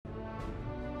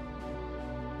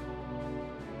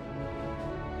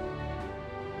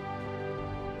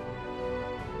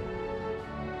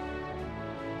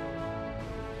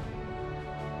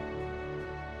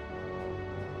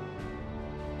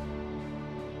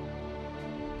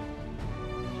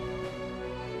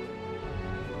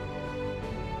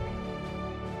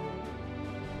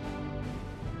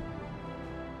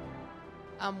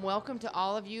Welcome to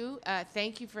all of you.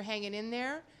 Thank you for hanging in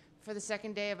there for the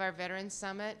second day of our Veterans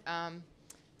Summit.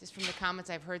 Just from the comments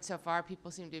I've heard so far,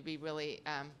 people seem to be really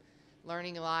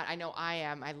learning a lot. I know I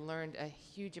am. I learned a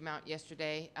huge amount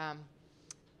yesterday,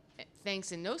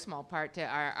 thanks in no small part to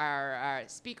our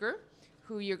speaker,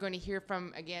 who you're going to hear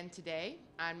from again today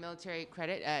on military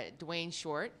credit, Duane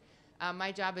Short.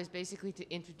 My job is basically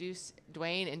to introduce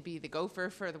Duane and be the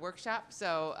gopher for the workshop.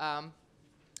 So.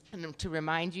 And to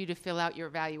remind you to fill out your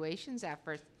evaluations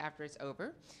after it's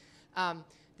over.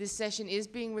 This session is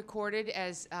being recorded,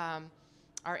 as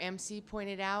our MC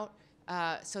pointed out,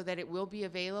 so that it will be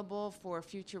available for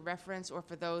future reference or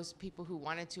for those people who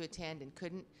wanted to attend and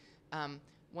couldn't.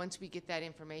 Once we get that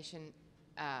information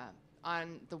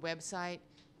on the website,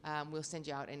 we'll send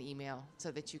you out an email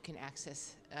so that you can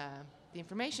access the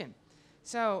information.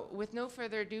 So with no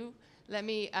further ado, let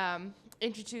me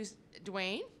introduce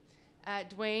Duane.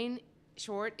 Duane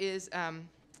Short is a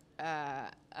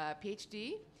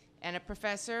PhD and a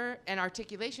professor and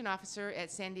articulation officer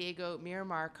at San Diego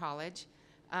Miramar College.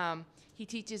 He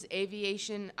teaches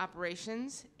aviation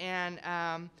operations and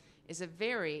is a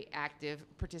very active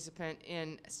participant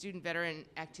in student veteran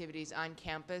activities on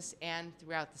campus and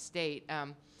throughout the state.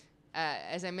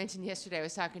 As I mentioned yesterday, I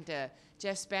was talking to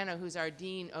Jeff Spano, who's our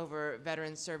dean over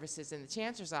Veterans Services in the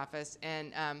Chancellor's Office,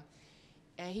 and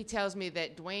he tells me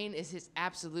that Duane is his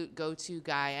absolute go-to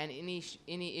guy on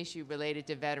any issue related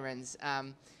to veterans.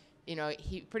 You know,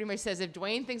 he pretty much says if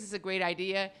Duane thinks it's a great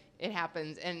idea, it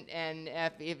happens, and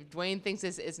if Duane thinks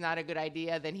it's not a good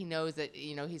idea, then he knows that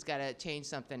he's got to change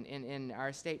something in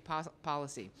our state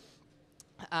policy.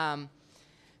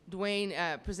 Duane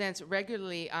presents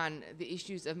regularly on the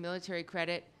issues of military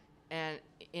credit and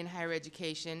in higher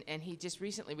education, and he just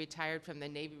recently retired from the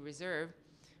Navy Reserve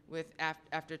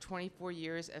after 24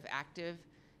 years of active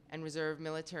and reserve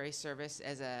military service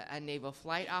as a naval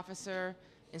flight officer,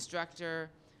 instructor,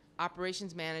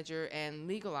 operations manager, and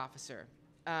legal officer.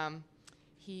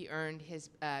 He earned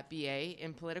his BA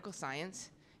in political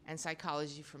science and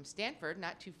psychology from Stanford,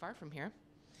 not too far from here,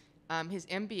 his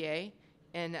MBA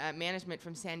in management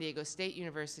from San Diego State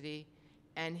University,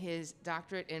 and his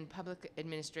doctorate in public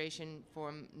administration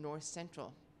from North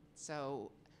Central.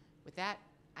 So with that,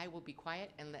 I will be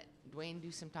quiet and let Duane do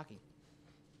some talking.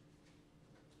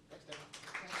 Thanks, Dave.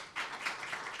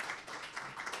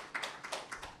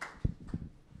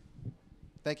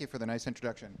 Thank you for the nice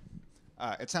introduction.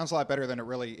 It sounds a lot better than it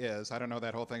really is. I don't know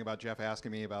that whole thing about Jeff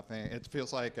asking me about things. It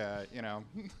feels like,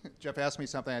 Jeff asks me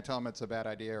something, I tell him it's a bad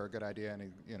idea or a good idea, and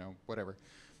he, whatever.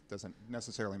 Doesn't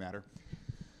necessarily matter.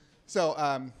 So,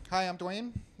 hi, I'm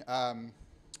Duane.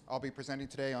 I'll be presenting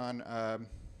today on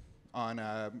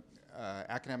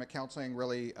academic counseling,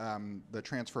 really the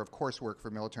transfer of coursework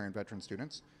for military and veteran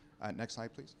students. Next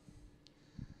slide, please.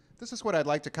 This is what I'd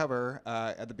like to cover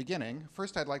at the beginning.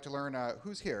 First, I'd like to learn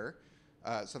who's here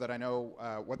so that I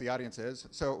know what the audience is.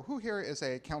 So who here is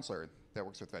a counselor that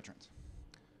works with veterans?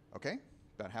 Okay,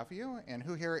 about half of you. And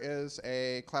who here is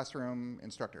a classroom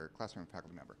instructor, classroom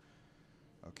faculty member?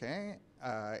 Okay,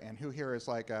 and who here is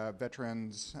like a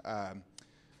veteran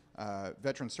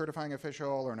certifying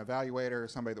official or an evaluator or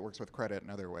somebody that works with credit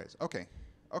in other ways? Okay,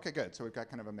 good. So we've got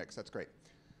kind of a mix. That's great.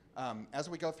 As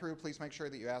we go through, please make sure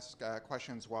that you ask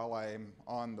questions while I'm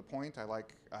on the point.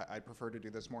 I prefer to do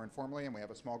this more informally, and we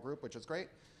have a small group, which is great.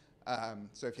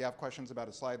 So if you have questions about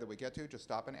a slide that we get to, just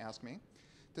stop and ask me.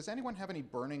 Does anyone have any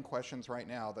burning questions right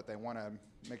now that they want to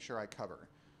make sure I cover?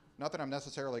 Not that I'm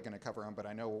necessarily going to cover them, but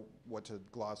I know what to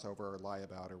gloss over or lie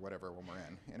about or whatever when we're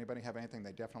in. Anybody have anything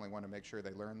they definitely want to make sure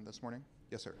they learn this morning?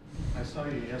 Yes, sir. I saw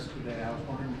you yesterday. I was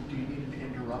wondering, do you need an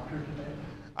interrupter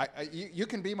today? You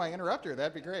can be my interrupter.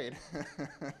 That'd be great.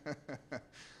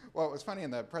 Well, it was funny in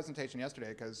the presentation yesterday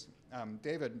because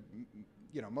David,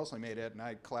 mostly made it, and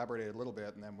I collaborated a little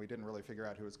bit, and then we didn't really figure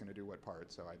out who was going to do what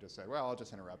part. So I just said, well, I'll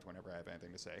just interrupt whenever I have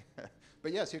anything to say.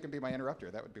 But yes, you can be my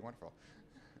interrupter. That would be wonderful.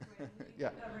 Yeah.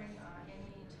 Covering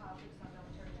any topics on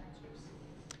military transcripts?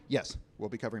 Yes, we'll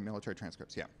be covering military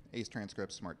transcripts. Yeah, ACE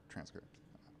transcripts, SMART transcripts.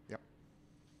 Yep.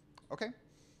 Okay.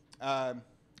 All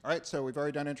right. So we've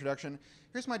already done introduction.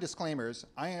 Here's my disclaimers.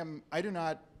 I do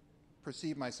not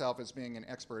perceive myself as being an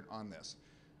expert on this.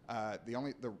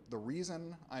 The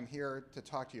reason I'm here to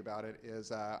talk to you about it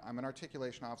is I'm an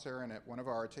articulation officer, and at one of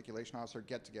our articulation officer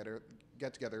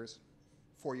get-togethers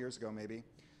 4 years ago maybe.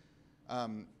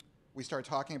 We started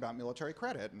talking about military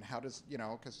credit and how does,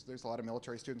 because there's a lot of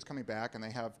military students coming back and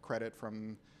they have credit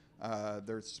from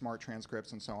their SMART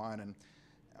transcripts and so on. And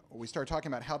we started talking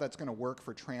about how that's going to work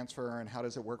for transfer and how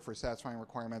does it work for satisfying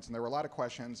requirements. And there were a lot of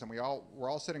questions, and we're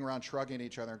all sitting around shrugging at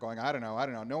each other and going, I don't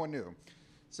know, no one knew.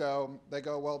 So they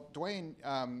go, well, Duane,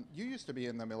 you used to be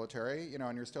in the military,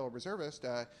 and you're still a reservist.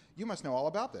 You must know all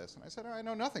about this. And I said, I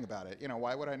know nothing about it.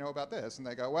 Why would I know about this? And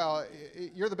they go, well,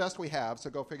 you're the best we have, so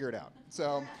go figure it out.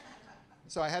 So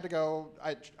I had to go.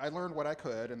 I learned what I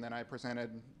could, and then I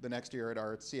presented the next year at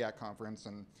our SEAC conference.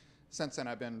 And since then,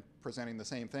 I've been presenting the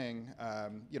same thing,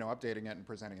 updating it and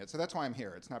presenting it. So that's why I'm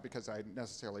here. It's not because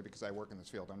necessarily because I work in this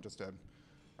field. I'm just a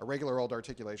regular old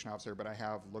articulation officer, but I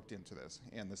have looked into this,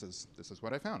 and this is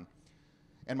what I found.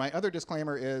 And my other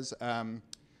disclaimer is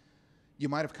you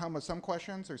might have come with some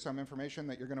questions or some information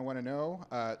that you're going to want to know.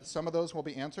 Some of those will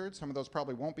be answered. Some of those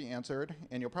probably won't be answered,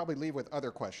 and you'll probably leave with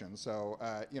other questions. So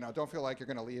don't feel like you're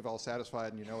going to leave all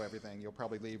satisfied and you know everything. You'll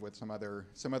probably leave with some other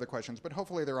questions, but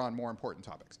hopefully they're on more important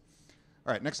topics.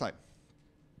 All right, next slide.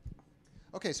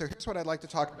 Okay, so here's what I'd like to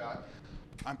talk about.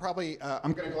 I'm going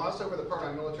to gloss over the part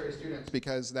on military students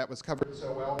because that was covered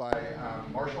so well by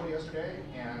Marshall yesterday,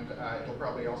 and it'll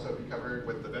probably also be covered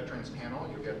with the veterans panel.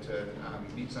 You'll get to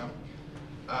meet some.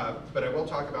 But I will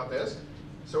talk about this.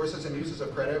 Sources and uses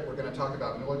of credit. We're going to talk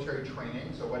about military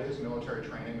training. So what is military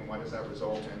training and what does that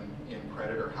result in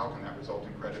credit, or how can that result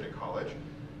in credit at college?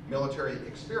 Military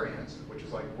experience, which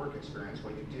is like work experience,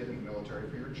 what you did in the military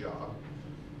for your job,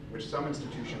 which some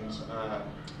institutions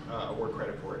award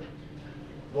credit for it.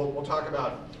 We'll talk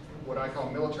about what I call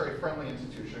military-friendly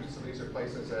institutions. So these are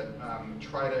places that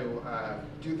try to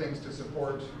do things to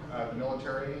support the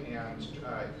military and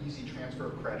easy transfer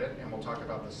of credit. And we'll talk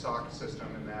about the SOC system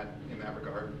in that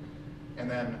regard. And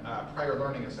then prior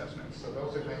learning assessments. So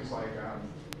those are things like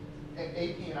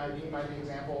AP and IB might be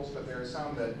examples, but there are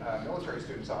some that military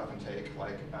students often take,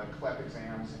 like CLEP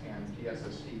exams and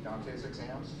PSST Dante's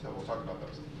exams. So we'll talk about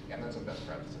those. And then some best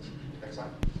practices. Next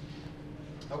slide.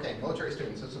 Okay, military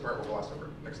students, this is the part we'll gloss over.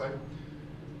 Next slide.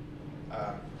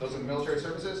 Those are the military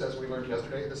services, as we learned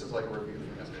yesterday. This is like a review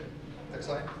from yesterday. Next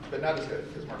slide, but not as good,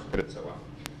 because Marshall did it so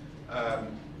well.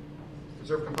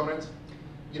 Reserve components.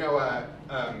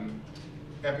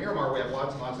 At Miramar, we have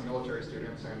lots and lots of military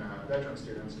students and veteran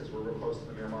students, because we're real close to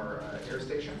the Miramar Air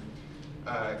Station.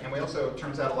 And we also,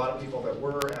 turns out, a lot of people that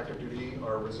were active duty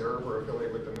or reserve or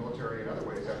affiliated with the military in other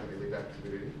ways after they leave active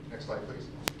duty. Next slide, please.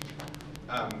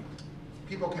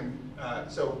 People can,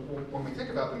 so when we think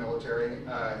about the military,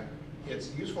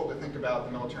 it's useful to think about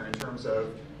the military in terms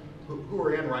of who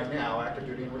are in right now, active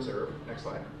duty and reserve. Next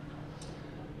slide.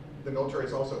 The military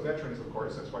is also veterans, of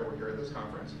course. That's why we're here at this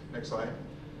conference. Next slide.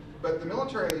 But the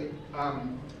military,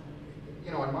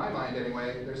 in my mind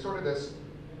anyway, there's sort of this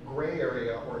gray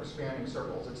area or expanding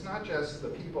circles. It's not just the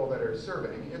people that are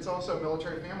serving, it's also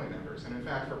military family members. And in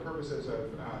fact, for purposes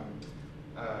of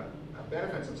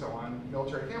benefits and so on,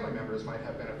 military family members might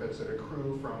have benefits that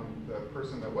accrue from the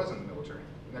person that was in the military.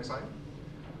 Next slide.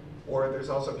 Or there's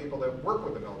also people that work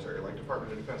with the military, like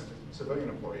Department of Defense civilian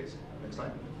employees. Next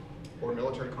slide. Or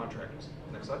military contractors.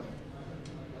 Next slide.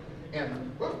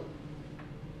 And, whoa.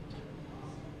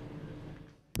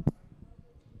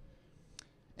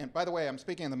 And by the way, I'm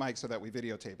speaking in the mic so that we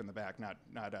videotape in the back, not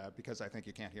because I think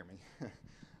you can't hear me.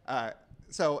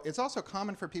 So it's also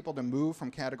common for people to move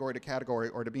from category to category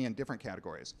or to be in different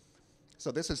categories. So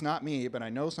this is not me, but I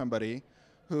know somebody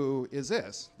who is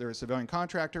this. They're a civilian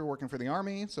contractor working for the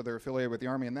Army, so they're affiliated with the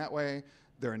Army in that way.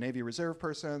 They're a Navy Reserve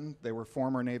person. They were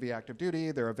former Navy active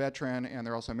duty. They're a veteran, and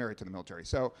they're also married to the military.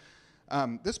 So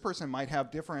this person might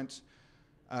have different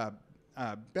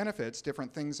benefits,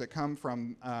 different things that come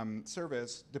from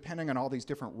service, depending on all these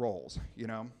different roles,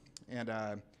 And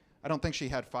I don't think she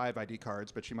had 5 ID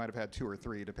cards, but she might have had 2 or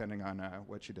 3, depending on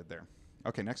what she did there.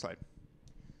 Okay, next slide.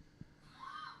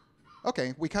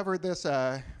 Okay, we covered this.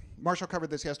 Marshall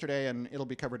covered this yesterday, and it'll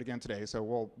be covered again today. So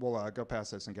we'll go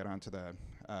past this and get onto the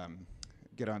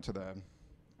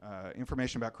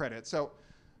information about credit. So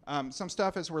some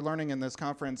stuff as we're learning in this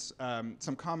conference,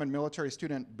 some common military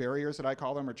student barriers that I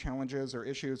call them, or challenges or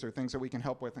issues or things that we can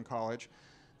help with in college.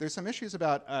 There's some issues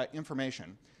about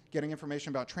information. Getting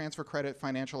information about transfer credit,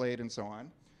 financial aid, and so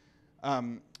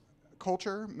on.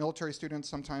 Culture, military students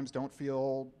sometimes don't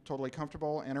feel totally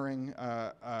comfortable entering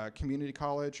a community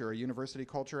college or a university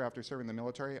culture after serving the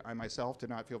military. I myself did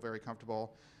not feel very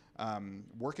comfortable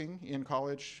working in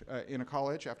college, in a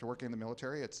college after working in the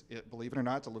military. Believe it or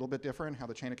not, it's a little bit different, how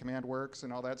the chain of command works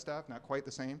and all that stuff, not quite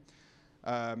the same.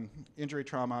 Injury,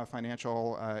 trauma,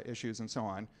 financial issues, and so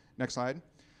on. Next slide.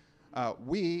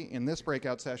 We, in this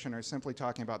breakout session, are simply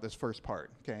talking about this first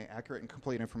part, okay, accurate and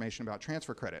complete information about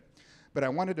transfer credit. But I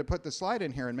wanted to put the slide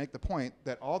in here and make the point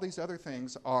that all these other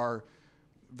things are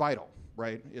vital,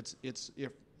 right?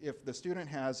 if the student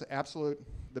has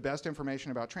the best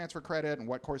information about transfer credit and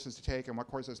what courses to take and what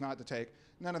courses not to take,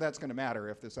 none of that's going to matter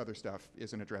if this other stuff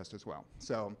isn't addressed as well.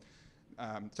 So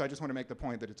I just want to make the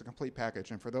point that it's a complete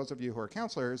package. And for those of you who are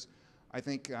counselors, I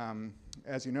think,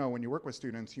 as you know, when you work with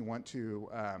students, you want to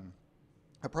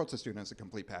approach the student as a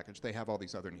complete package. They have all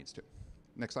these other needs too.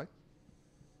 Next slide.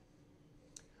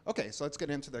 Okay, so let's get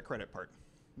into the credit part.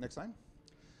 Next slide.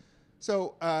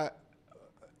 So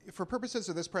for purposes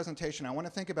of this presentation, I want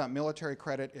to think about military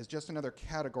credit as just another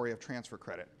category of transfer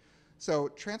credit. So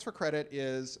transfer credit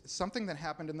is something that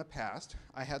happened in the past.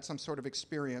 I had some sort of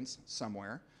experience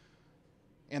somewhere,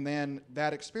 and then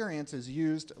that experience is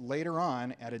used later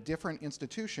on at a different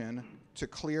institution to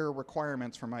clear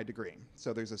requirements for my degree.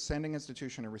 So there's a sending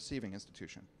institution and receiving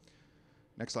institution.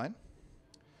 Next slide.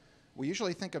 We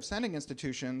usually think of sending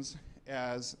institutions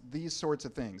as these sorts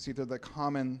of things. These are the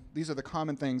common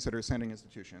things that are sending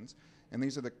institutions, and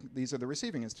these are the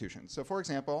receiving institutions. So for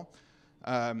example,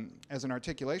 as an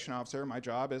articulation officer, my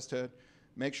job is to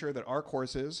make sure that our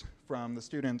courses from the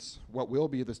students, what will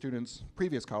be the students'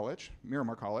 previous college,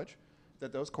 Miramar College,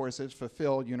 that those courses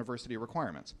fulfill university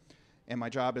requirements. And my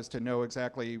job is to know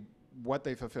exactly what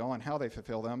they fulfill and how they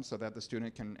fulfill them so that the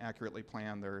student can accurately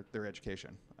plan their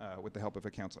education with the help of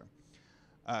a counselor.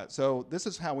 So this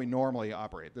is how we normally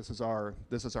operate. This is our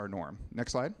norm.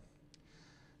 Next slide.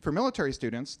 For military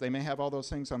students, they may have all those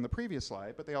things on the previous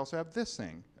slide, but they also have this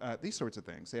thing, these sorts of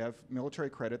things. They have military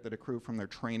credit that accrue from their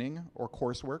training or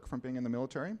coursework from being in the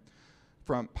military,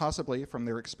 possibly from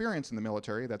their experience in the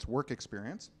military, that's work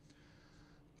experience.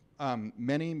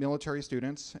 Many military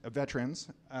students, veterans,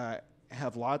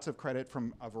 have lots of credit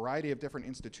from a variety of different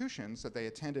institutions that they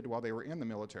attended while they were in the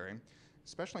military,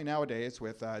 especially nowadays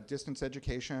with distance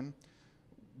education,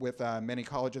 with many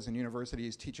colleges and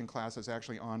universities teaching classes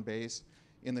actually on base.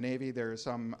 In the Navy, there are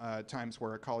some times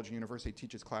where a college and university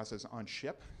teaches classes on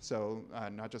ship, so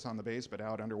not just on the base, but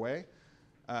out underway.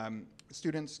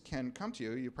 Students can come to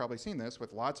you, you've probably seen this,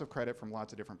 with lots of credit from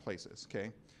lots of different places,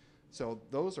 okay? So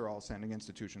those are all sending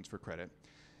institutions for credit.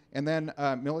 And then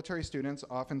military students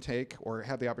often take or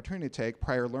have the opportunity to take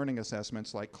prior learning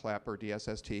assessments like CLEP or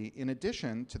DSST, in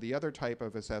addition to the other type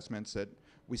of assessments that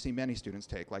we see many students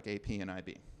take, like AP and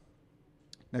IB.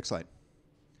 Next slide.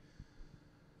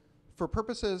 For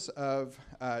purposes of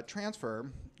transfer,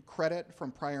 credit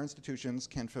from prior institutions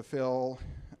can fulfill,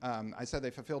 I said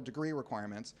they fulfill degree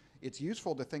requirements. It's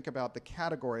useful to think about the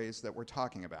categories that we're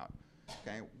talking about.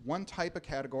 Okay, one type of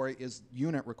category is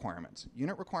unit requirements.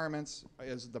 Unit requirements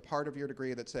is the part of your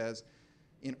degree that says,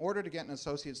 in order to get an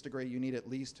associate's degree, you need at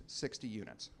least 60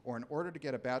 units. Or in order to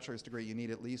get a bachelor's degree, you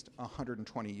need at least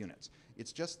 120 units.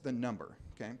 It's just the number,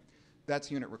 okay?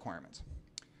 That's unit requirements.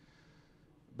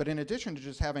 But in addition to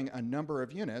just having a number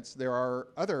of units, there are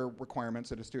other requirements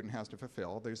that a student has to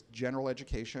fulfill. There's general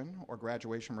education or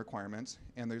graduation requirements,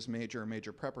 and there's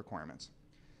major prep requirements.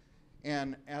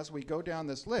 And as we go down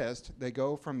this list, they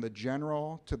go from the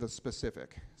general to the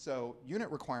specific. So unit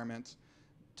requirements,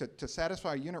 to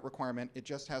satisfy a unit requirement, it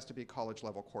just has to be college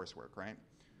level coursework, right?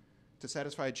 To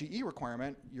satisfy a GE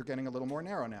requirement, you're getting a little more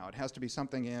narrow now. It has to be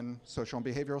something in social and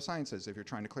behavioral sciences if you're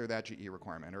trying to clear that GE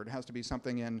requirement, or it has to be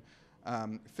something in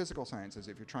physical sciences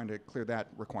if you're trying to clear that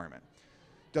requirement.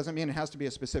 Doesn't mean it has to be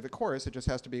a specific course, it just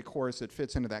has to be a course that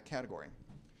fits into that category.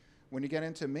 When you get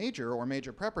into major or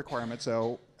major prep requirements,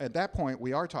 though, at that point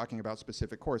we are talking about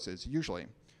specific courses, usually.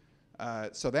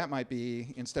 So that might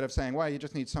be, instead of saying, well, you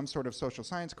just need some sort of social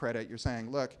science credit, you're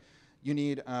saying, look, you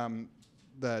need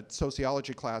the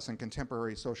sociology class and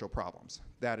contemporary social problems.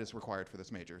 That is required for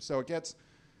this major. So it gets,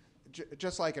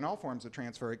 just like in all forms of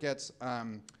transfer, it gets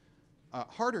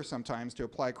harder sometimes to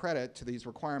apply credit to these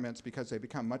requirements because they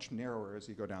become much narrower as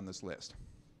you go down this list.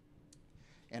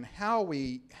 And how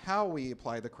we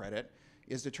apply the credit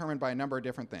is determined by a number of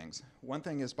different things. One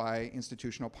thing is by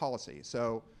institutional policy.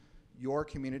 So your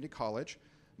community college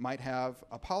might have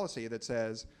a policy that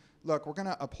says, look, we're going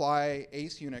to apply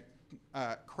ACE unit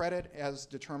credit as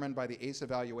determined by the ACE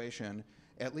evaluation,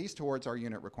 at least towards our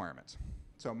unit requirements.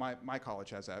 So my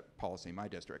college has that policy, my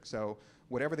district. So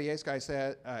whatever the ACE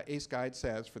guide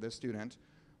says for this student,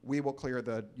 we will clear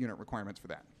the unit requirements for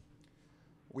that.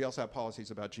 We also have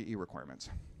policies about GE requirements.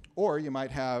 Or you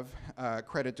might have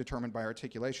credit determined by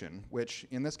articulation, which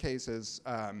in this case is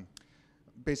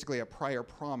basically a prior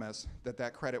promise that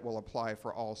that credit will apply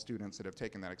for all students that have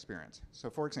taken that experience. So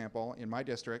for example, in my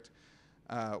district,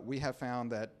 we have found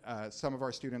that some of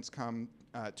our students come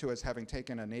to us having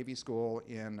taken a Navy school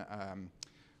in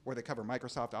where they cover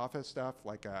Microsoft Office stuff,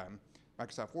 like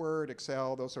Microsoft Word,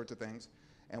 Excel, those sorts of things.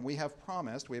 And we have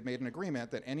made an agreement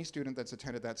that any student that's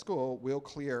attended that school will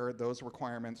clear those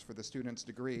requirements for the student's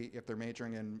degree if they're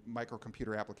majoring in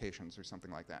microcomputer applications or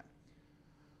something like that.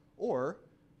 Or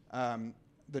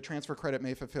the transfer credit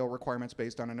may fulfill requirements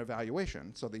based on an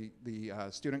evaluation. So the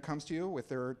student comes to you with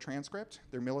their transcript,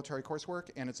 their military coursework,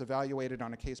 and it's evaluated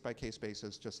on a case-by-case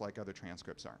basis just like other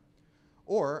transcripts are.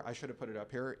 Or, I should have put it up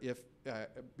here, if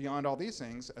beyond all these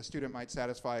things, a student might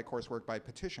satisfy coursework by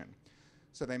petition.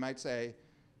 So they might say,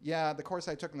 yeah, the course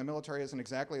I took in the military isn't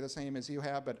exactly the same as you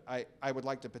have, but I would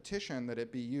like to petition that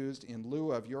it be used in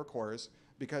lieu of your course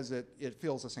because it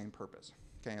fills the same purpose.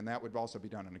 Okay, and that would also be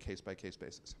done on a case-by-case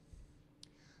basis.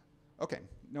 Okay,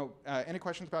 no, any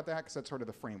questions about that? Because that's sort of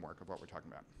the framework of what we're talking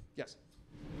about. Yes?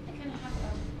 I kind of have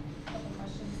a couple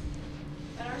questions.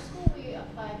 At our school, we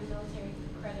apply military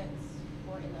credits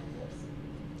for electives.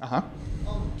 Uh-huh.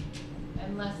 Only.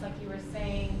 Unless, like you were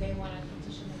saying, they want to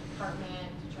petition the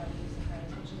department to try to use the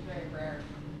credits, which is very rare.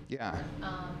 Yeah.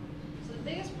 So the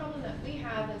biggest problem that we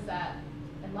have is that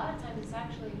a lot of times it's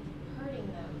actually hurting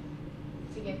them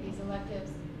to get these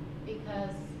electives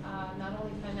because not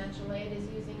only financial aid is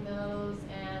using those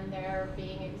and they're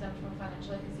being exempt from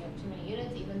financial aid because you have too many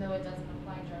units, even though it doesn't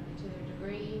apply directly to their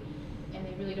degree, and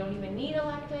they really don't even need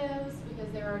electives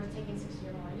because they're already taking 60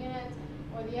 or more units.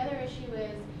 Or the other issue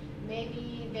is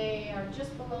maybe they are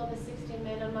just below the 60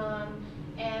 minimum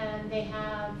and they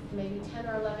have maybe 10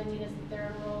 or 11 units that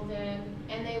they're enrolled in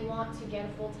and they want to get a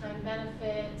full-time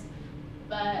benefit,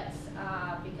 but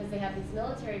because they have these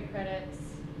military credits,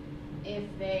 if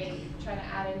they try to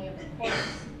add any of the course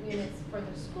units for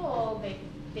the school,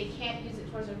 they can't use it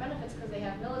towards their benefits because they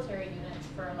have military units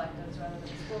for electives rather than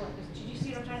school electives. Did you see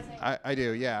what I'm trying to say? I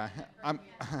do, yeah.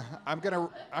 I'm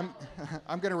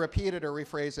gonna repeat it or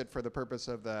rephrase it for the purpose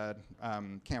of the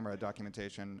camera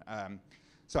documentation.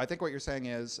 So I think what you're saying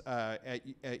is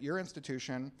at your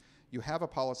institution, you have a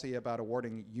policy about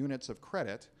awarding units of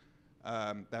credit,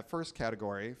 that first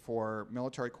category for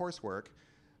military coursework.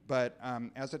 But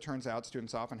as it turns out,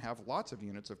 students often have lots of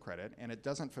units of credit, and it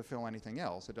doesn't fulfill anything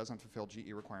else. It doesn't fulfill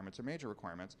GE requirements or major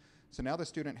requirements. So now the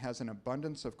student has an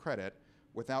abundance of credit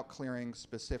without clearing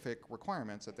specific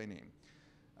requirements that they need.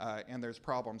 And there's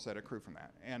problems that accrue from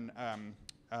that. And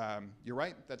you're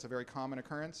right, that's a very common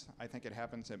occurrence. I think it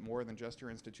happens at more than just your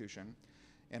institution.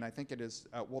 And I think it is,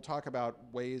 we'll talk about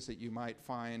ways that you might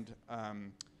find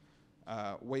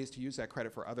ways to use that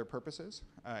credit for other purposes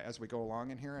as we go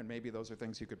along in here, and maybe those are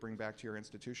things you could bring back to your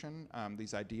institution,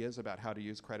 these ideas about how to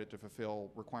use credit to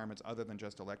fulfill requirements other than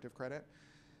just elective credit.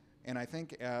 And I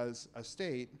think as a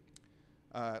state,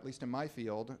 at least in my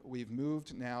field, we've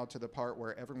moved now to the part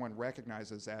where everyone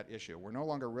recognizes that issue. We're no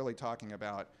longer really talking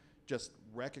about just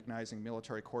recognizing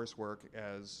military coursework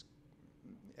as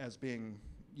being,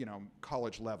 you know,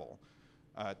 college level.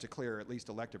 To clear at least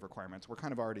elective requirements. We're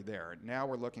kind of already there. Now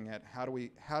we're looking at how do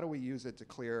we use it to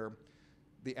clear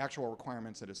the actual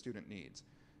requirements that a student needs.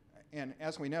 And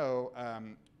as we know,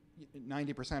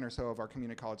 90% or so of our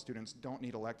community college students don't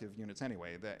need elective units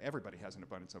anyway. Everybody has an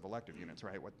abundance of elective units,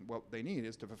 right? What they need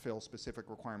is to fulfill specific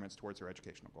requirements towards their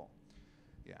educational goal.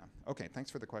 Yeah. Okay, thanks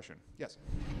for the question. Yes?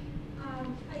 I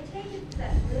take it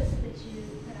that list that you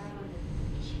put out on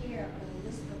the chair, or the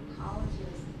list of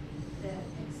colleges that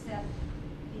accept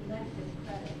elective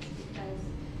credits, because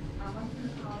I'm from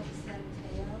the College of San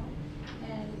Mateo,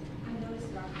 and I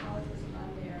noticed that our colleges are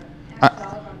on there. Actually,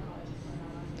 all of our colleges are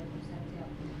not on there from San Mateo.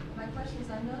 My question is,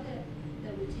 I know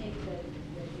that we take the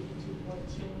DD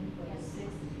 214 for the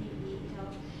 6th PE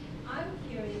help. I'm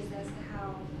curious as to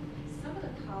how some of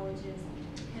the colleges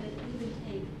can even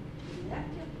take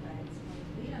elective credits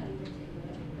when we don't even take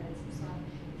elective credits. So I'm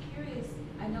curious.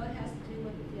 I know it has to do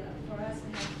with for us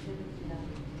it has to do with the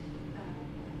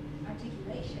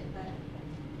articulation, but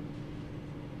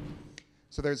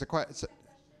so there's a question.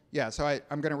 Yeah, so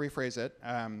I'm going to rephrase it.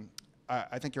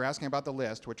 I think you're asking about the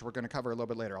list, which we're going to cover a little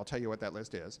bit later. I'll tell you what that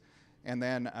list is. And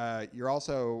then you're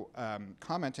also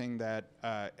commenting that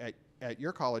at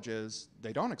your colleges,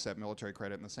 they don't accept military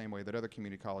credit in the same way that other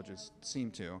community colleges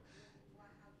seem to.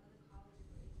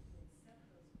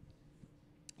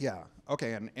 Yeah,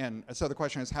 okay, and so the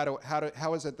question is,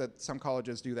 how is it that some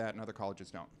colleges do that and other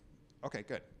colleges don't? Okay,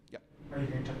 good, yep. Are you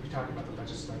going to be talking about the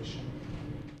legislation?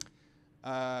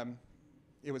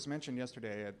 It was mentioned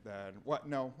yesterday at what?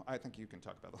 No, I think you can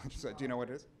talk about the legislation. Do you know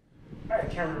what it is? I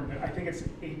can't remember. I think it's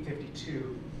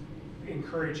 852,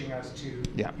 encouraging us to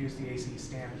use the ACE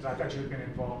standards. I thought you had been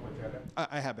involved with that.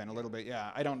 I have been a little bit, yeah.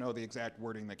 I don't know the exact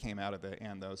wording that came out of the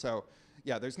end, though. So,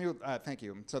 yeah, there's new, thank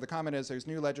you. So the comment is there's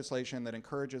new legislation that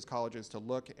encourages colleges to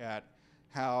look at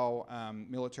how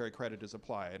military credit is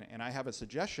applied. And I have a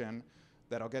suggestion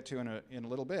that I'll get to in a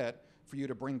little bit for you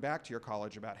to bring back to your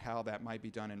college about how that might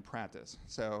be done in practice.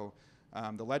 So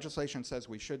the legislation says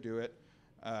we should do it.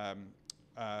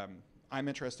 I'm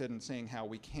interested in seeing how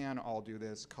we can all do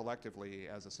this collectively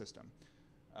as a system.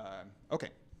 Okay,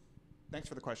 thanks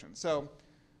for the question. So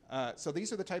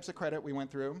these are the types of credit we went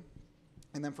through.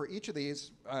 And then for each of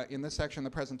these, in this section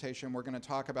of the presentation, we're going to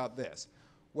talk about this: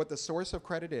 what the source of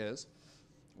credit is,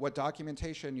 what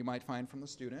documentation you might find from the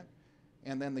student,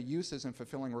 and then the uses and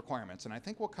fulfilling requirements. And I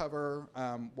think we'll cover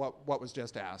what was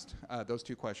just asked, those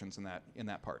two questions in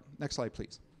that part. Next slide,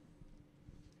 please.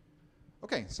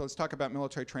 Okay, so let's talk about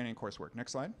military training coursework.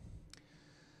 Next slide.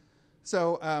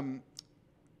 So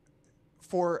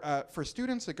for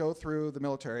students that go through the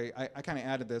military, I kind of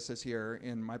added this year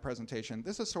in my presentation.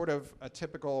 This is sort of a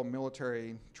typical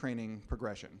military training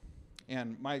progression.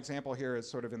 And my example here is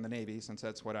sort of in the Navy, since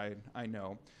that's what I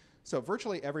know. So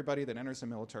virtually everybody that enters the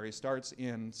military starts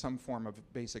in some form of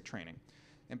basic training.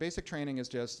 And basic training is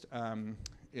just,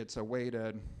 it's a way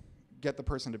to get the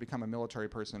person to become a military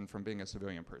person from being a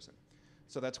civilian person.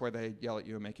 So that's where they yell at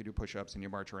you and make you do push-ups and you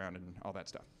march around and all that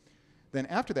stuff. Then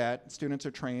after that, students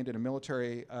are trained in a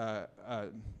military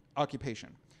occupation.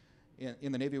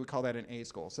 In the Navy, we call that an A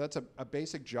school. So that's a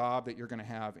basic job that you're going to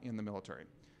have in the military.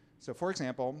 So for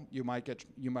example, you might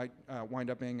wind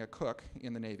up being a cook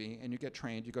in the Navy, and you get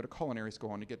trained, you go to culinary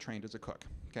school and you get trained as a cook,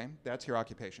 okay? That's your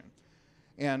occupation.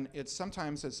 And it's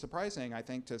sometimes it's surprising, I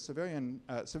think, to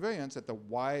civilians at the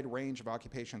wide range of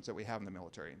occupations that we have in the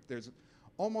military. There's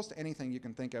almost anything you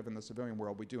can think of in the civilian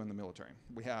world we do in the military.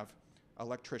 We have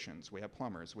electricians, we have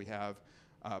plumbers, we have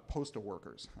postal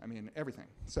workers, I mean, everything.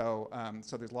 So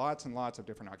there's lots and lots of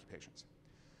different occupations.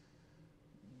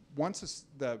 Once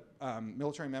the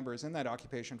military member is in that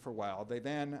occupation for a while, they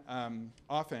then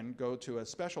often go to a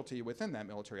specialty within that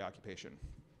military occupation,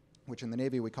 which in the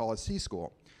Navy we call a C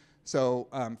school. So,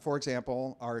 for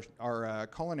example, our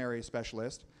culinary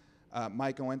specialist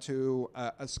might go into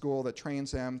a school that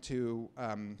trains them to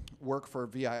work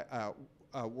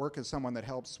as someone that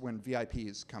helps when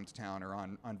VIPs come to town or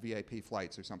on VIP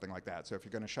flights or something like that. So if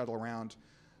you're going to shuttle around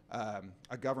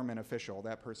a government official,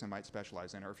 that person might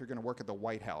specialize in. Or if you're going to work at the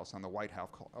White House on the White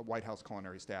House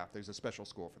culinary staff, there's a special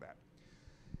school for that.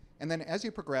 And then as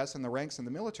you progress in the ranks in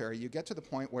the military, you get to the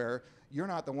point where you're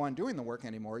not the one doing the work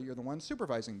anymore, you're the one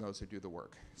supervising those who do the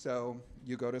work. So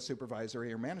you go to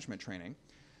supervisory or management training.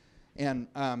 And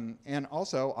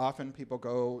also, often people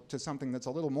go to something that's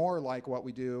a little more like what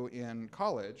we do in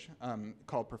college,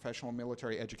 called professional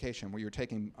military education, where you're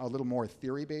taking a little more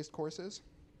theory-based courses,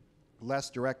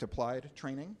 less direct applied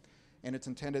training, and it's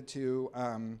intended to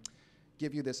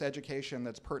give you this education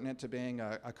that's pertinent to being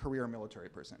a career military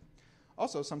person.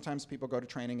 Also, sometimes people go to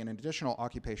training in an additional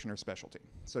occupation or specialty.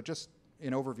 So just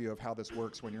an overview of how this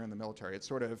works when you're in the military. It's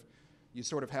you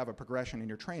sort of have a progression in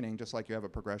your training, just like you have a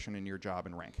progression in your job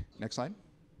and rank. Next slide.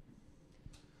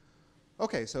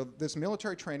 Okay, so this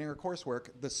military training or coursework,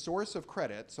 the source of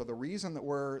credit, so the reason that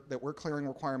we're clearing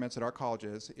requirements at our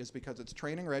colleges is because it's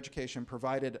training or education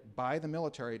provided by the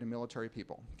military to military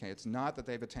people. Okay, it's not that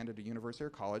they've attended a university or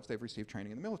college, they've received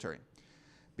training in the military.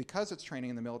 Because it's training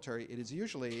in the military, it is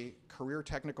usually career,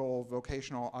 technical,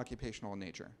 vocational, occupational in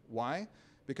nature. Why?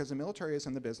 Because the military is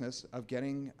in the business of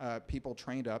getting people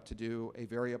trained up to do a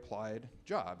very applied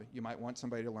job. You might want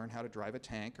somebody to learn how to drive a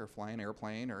tank or fly an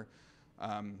airplane or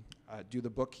do the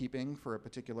bookkeeping for a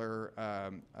particular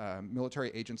military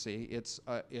agency. It's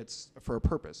for a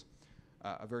purpose,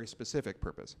 a very specific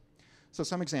purpose. So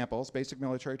some examples: basic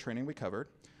military training we covered.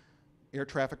 Air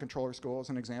traffic controller school is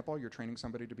an example. You're training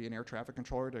somebody to be an air traffic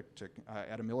controller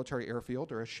at a military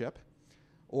airfield or a ship.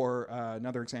 Or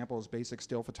another example is basic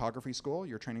still photography school.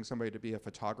 You're training somebody to be a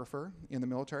photographer in the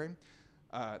military.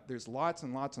 There's lots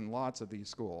and lots and lots of these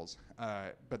schools,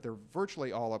 but they're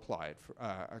virtually all applied for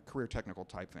career technical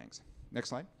type things. Next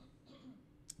slide.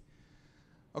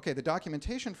 Okay, the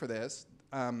documentation for this,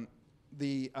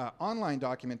 the online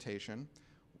documentation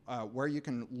where you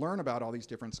can learn about all these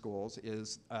different schools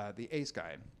is the ACE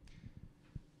Guide.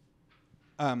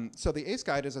 So the ACE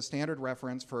Guide is a standard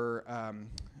reference for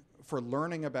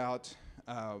learning about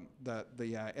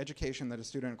the education that a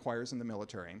student acquires in the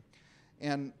military.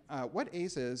 And what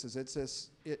ACE is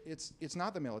it's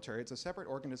not the military, it's a separate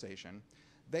organization.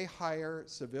 They hire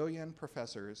civilian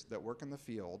professors that work in the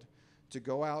field to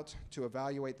go out to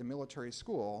evaluate the military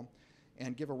school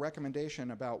and give a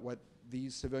recommendation about what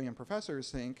these civilian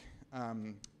professors think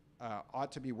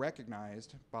ought to be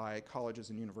recognized by colleges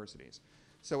and universities.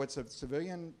 So it's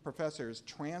civilian professors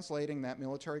translating that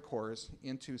military course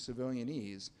into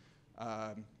civilianese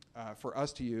for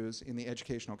us to use in the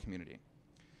educational community.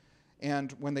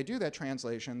 And when they do that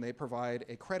translation, they provide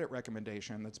a credit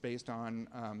recommendation that's based on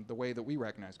the way that we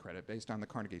recognize credit, based on the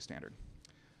Carnegie Standard.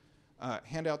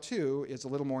 Handout 2 is a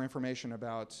little more information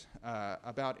about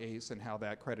ACE and how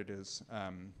that credit is,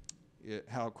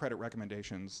 how credit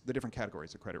recommendations, the different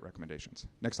categories of credit recommendations.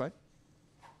 Next slide.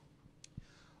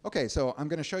 Okay, so I'm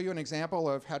going to show you an example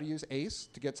of how to use ACE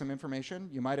to get some information.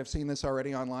 You might have seen this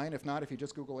already online. If not, if you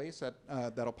just Google ACE,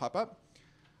 that'll pop up.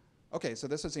 Okay, so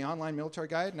this is the online military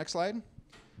guide. Next slide.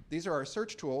 These are our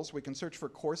search tools. We can search for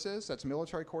courses, that's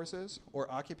military courses,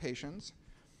 or occupations.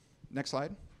 Next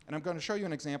slide. And I'm going to show you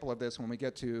an example of this when we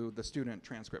get to the student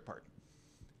transcript part.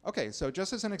 Okay, so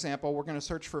just as an example, we're going to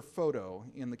search for photo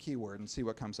in the keyword and see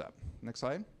what comes up. Next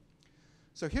slide.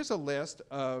 So here's a list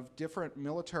of different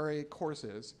military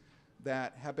courses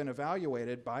that have been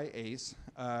evaluated by ACE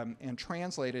and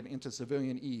translated into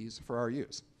civilianese for our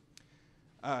use.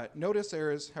 Notice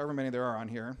there's however many there are on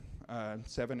here,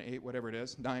 7, 8, whatever it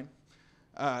is, 9.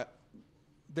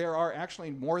 There are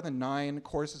actually more than 9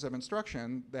 courses of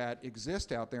instruction that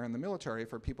exist out there in the military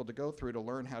for people to go through to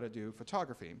learn how to do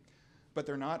photography, but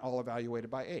they're not all evaluated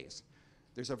by ACE.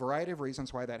 There's a variety of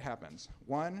reasons why that happens.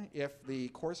 One, if the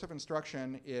course of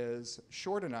instruction is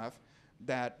short enough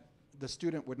that the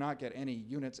student would not get any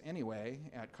units anyway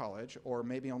at college, or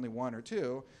maybe only 1 or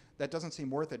 2, that doesn't seem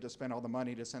worth it to spend all the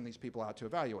money to send these people out to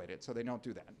evaluate it, so they don't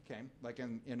do that, okay? Like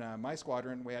in my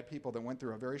squadron, we had people that went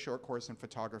through a very short course in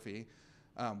photography,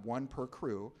 1 per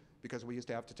crew, because we used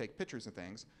to have to take pictures of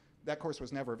things. That course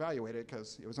was never evaluated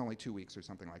because it was only 2 weeks or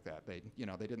something like that. They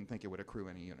didn't think it would accrue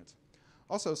any units.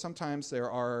 Also, sometimes there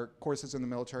are courses in the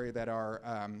military that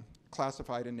are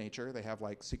classified in nature. They have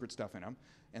like secret stuff in them,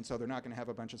 and so they're not going to have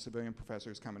a bunch of civilian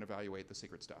professors come and evaluate the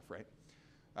secret stuff, right?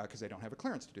 Because they don't have a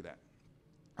clearance to do that.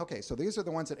 Okay, so these are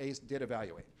the ones that ACE did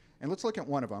evaluate. And let's look at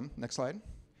one of them. Next slide.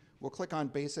 We'll click on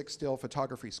Basic Still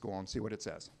Photography School and see what it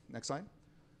says. Next slide.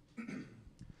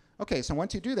 Okay, so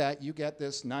once you do that, you get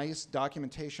this nice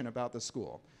documentation about the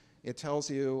school. It tells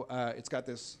you, it's got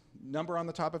this number on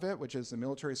the top of it, which is the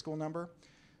military school number.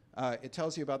 It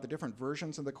tells you about the different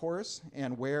versions of the course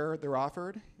and where they're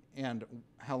offered and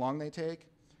how long they take,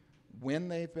 when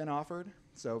they've been offered.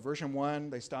 So version 1,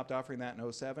 they stopped offering that in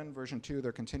 2007. Version 2,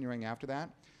 they're continuing after that.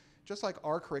 Just like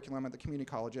our curriculum at the community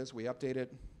colleges, we update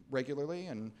it regularly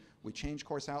and we change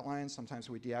course outlines. Sometimes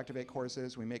we deactivate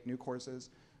courses, we make new courses.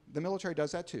 The military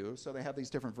does that too, so they have these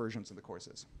different versions of the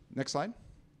courses. Next slide.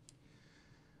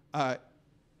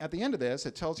 At the end of this,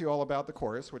 it tells you all about the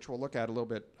course, which we'll look at a little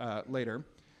bit later.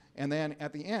 And then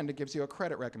at the end, it gives you a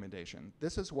credit recommendation.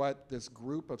 This is what this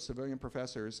group of civilian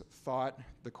professors thought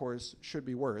the course should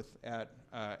be worth at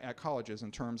colleges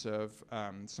in terms of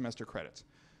semester credits.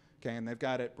 Okay, and they've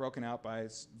got it broken out by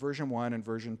version 1 and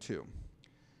version 2.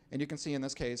 And you can see in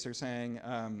this case, they're saying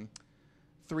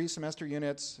 3 semester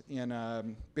units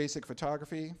in basic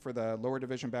photography for the lower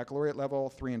division baccalaureate level,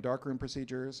 3 in darkroom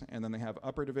procedures, and then they have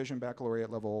upper division baccalaureate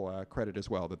level credit as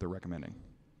well that they're recommending.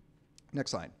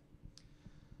 Next slide.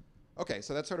 Okay,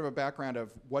 so that's sort of a background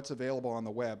of what's available on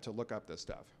the web to look up this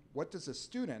stuff. What does a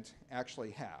student actually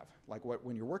have? Like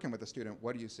when you're working with a student,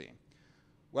 what do you see?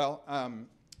 Well,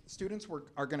 students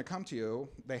are going to come to you,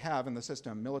 they have in the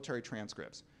system military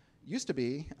transcripts. Used to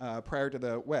be, prior to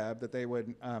the web, that they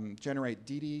would generate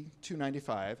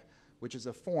DD-295, which is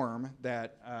a form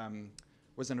that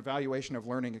was an evaluation of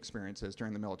learning experiences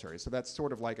during the military. So that's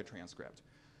sort of like a transcript.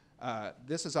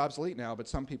 This is obsolete now, but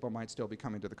some people might still be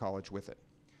coming to the college with it.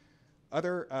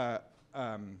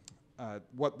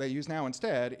 What they use now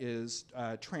instead is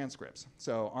transcripts.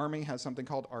 So Army has something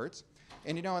called ARTS.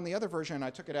 And you know, in the other version, I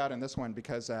took it out in this one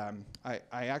because I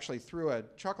actually threw a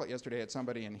chocolate yesterday at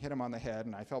somebody and hit him on the head,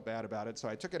 and I felt bad about it, so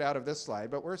I took it out of this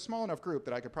slide. But we're a small enough group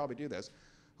that I could probably do this.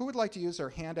 Who would like to use their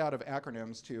handout of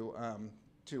acronyms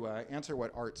to answer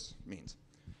what ARTS means?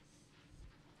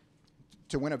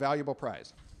 To win a valuable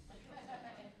prize.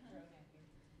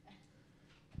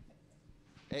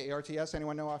 AARTS,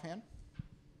 anyone know offhand?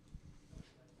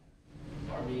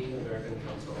 Army American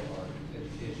Council on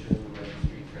Education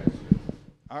Registry Transcripts.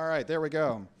 All right, there we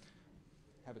go.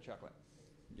 Have a chocolate.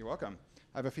 You're welcome.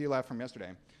 I have a few left from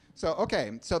yesterday. So,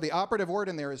 okay, so the operative word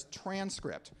in there is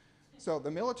transcript. So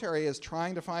the military is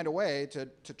trying to find a way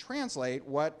to translate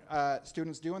what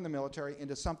students do in the military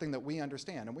into something that we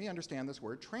understand. And we understand this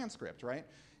word transcript, right?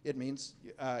 It means,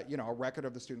 a record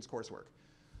of the student's coursework.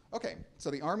 Okay, so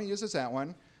the Army uses that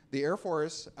one. The Air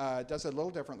Force does it a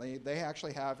little differently. They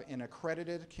actually have an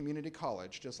accredited community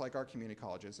college, just like our community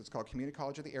colleges. It's called Community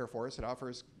College of the Air Force. It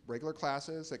offers regular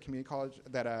classes that community college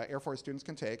Air Force students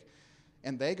can take,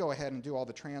 and they go ahead and do all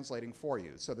the translating for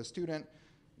you. So the student,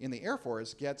 in the Air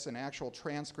Force gets an actual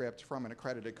transcript from an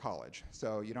accredited college,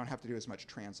 so you don't have to do as much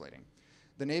translating.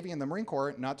 The Navy and the Marine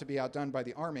Corps, not to be outdone by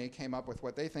the Army, came up with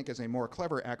what they think is a more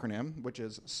clever acronym, which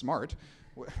is SMART,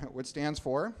 which stands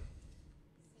for?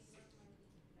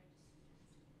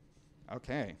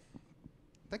 Okay,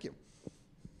 thank you.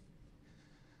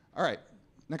 All right,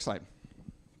 next slide.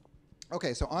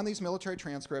 Okay, so on these military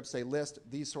transcripts, they list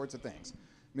these sorts of things: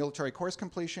 military course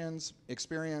completions,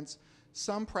 experience,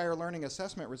 some prior learning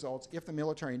assessment results if the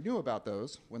military knew about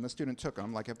those when the student took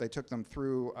them, like if they took them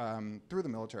through the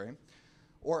military,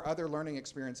 or other learning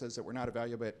experiences that were not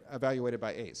evaluated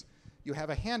by ACE. You have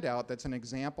a handout that's an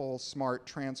example SMART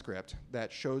transcript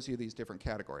that shows you these different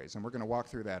categories, and we're going to walk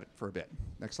through that for a bit.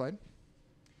 Next slide.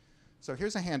 So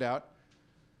here's a handout.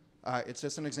 It's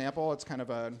just an example. It's kind of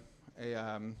a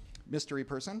mystery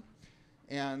person.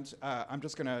 And I'm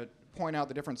just going to point out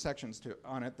the different sections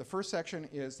on it. The first section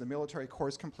is the military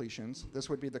course completions. This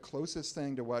would be the closest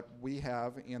thing to what we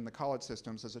have in the college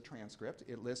systems as a transcript.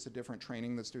 It lists the different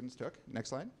training the students took. Next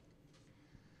slide.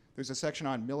 There's a section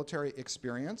on military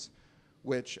experience,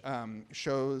 which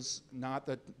shows not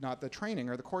the training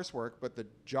or the coursework, but the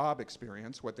job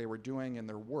experience, what they were doing in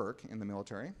their work in the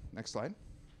military. Next slide.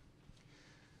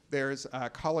 There's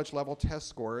college level test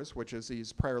scores, which is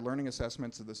these prior learning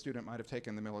assessments that the student might have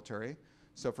taken in the military.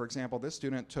 So for example, this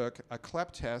student took a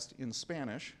CLEP test in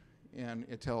Spanish, and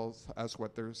it tells us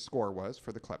what their score was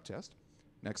for the CLEP test.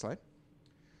 Next slide.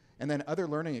 And then other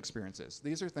learning experiences.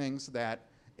 These are things that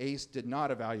ACE did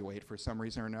not evaluate for some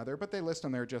reason or another, but they list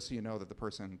them there just so you know that the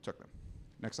person took them.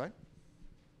 Next slide.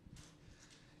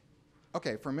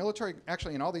 Okay, for military,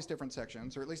 actually in all these different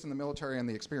sections, or at least in the military and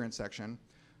the experience section,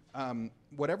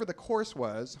 whatever the course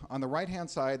was, on the right-hand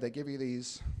side, they give you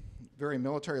these very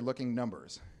military-looking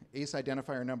numbers: ACE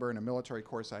identifier number and a military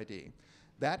course ID.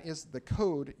 That is the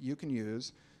code you can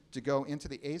use to go into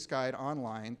the ACE guide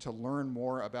online to learn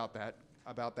more about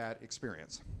that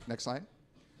experience. Next slide.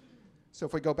 So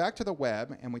if we go back to the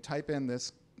web and we type in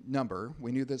this number,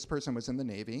 we knew this person was in the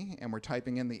Navy, and we're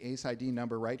typing in the ACE ID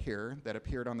number right here that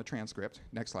appeared on the transcript.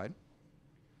 Next slide.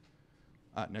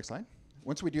 Next slide.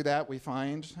 Once we do that, we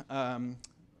find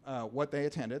what they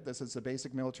attended. This is the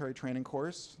basic military training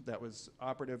course that was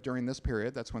operative during this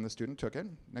period. That's when the student took it.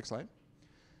 Next slide.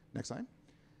 Next slide.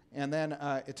 And then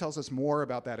it tells us more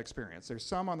about that experience. There's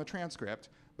some on the transcript,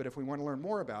 but if we want to learn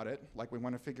more about it, like we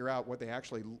want to figure out what they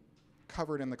actually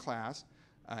covered in the class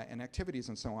and activities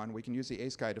and so on, we can use the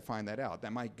ACE guide to find that out.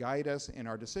 That might guide us in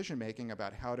our decision making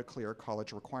about how to clear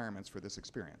college requirements for this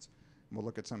experience. And we'll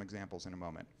look at some examples in a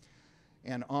moment.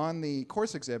 And on the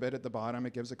course exhibit at the bottom,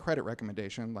 it gives a credit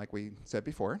recommendation, like we said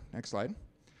before. Next slide.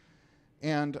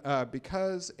 And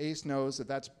because ACE knows that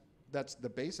that's the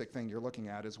basic thing you're looking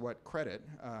at, is what credit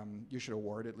you should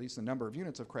award, at least the number of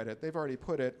units of credit, they've already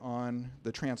put it on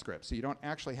the transcript. So you don't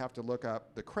actually have to look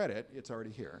up the credit, it's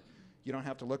already here. You don't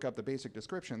have to look up the basic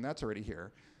description, that's already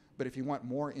here. But if you want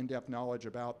more in-depth knowledge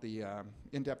about the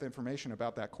in-depth information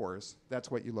about that course, that's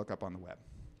what you look up on the web.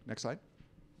 Next slide.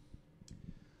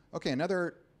 Okay,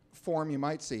 another form you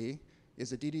might see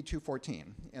is a DD-214.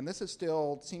 And this is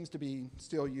seems to be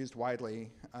still used widely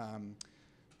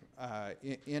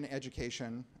in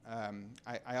education.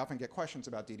 I often get questions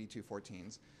about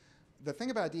DD-214s. The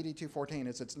thing about DD-214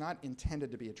 is it's not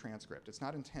intended to be a transcript. It's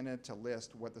not intended to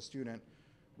list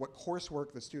what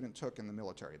coursework the student took in the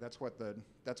military. That's what the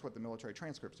military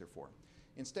transcripts are for.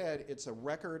 Instead, it's a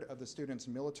record of the student's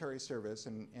military service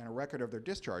and a record of their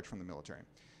discharge from the military.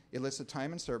 It lists the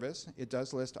time in service. It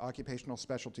does list occupational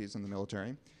specialties in the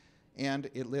military. And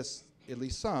it lists at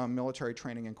least some military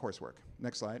training and coursework.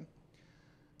 Next slide.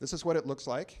 This is what it looks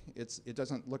like. It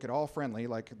doesn't look at all friendly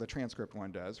like the transcript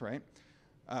one does, right?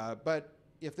 But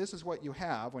if this is what you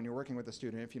have when you're working with a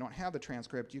student, if you don't have the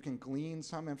transcript, you can glean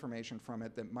some information from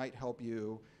it that might help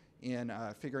you in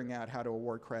figuring out how to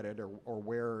award credit or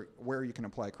where you can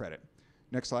apply credit.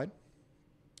 Next slide.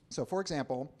 So for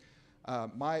example,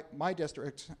 my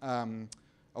district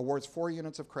awards 4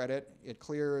 units of credit. It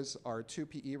clears our 2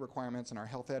 PE requirements and our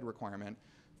health ed requirement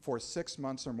for 6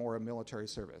 months or more of military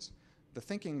service. The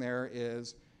thinking there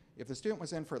is, if the student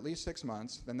was in for at least 6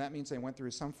 months, then that means they went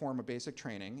through some form of basic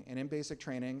training. And in basic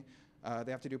training,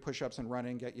 they have to do push-ups and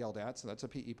running, get yelled at, so that's a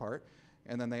PE part.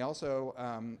 And then they also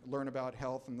learn about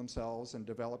health and themselves and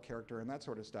develop character and that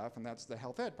sort of stuff, and that's the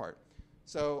health ed part.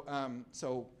 So,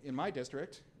 so in my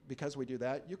district, because we do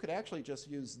that, you could actually just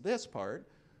use this part,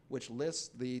 which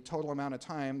lists the total amount of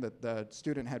time that the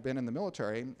student had been in the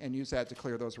military, and use that to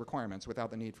clear those requirements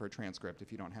without the need for a transcript if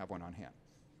you don't have one on hand.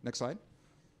 Next slide.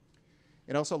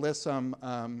 It also lists some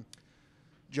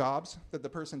jobs that the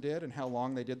person did and how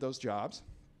long they did those jobs.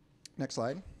 Next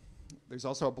slide. There's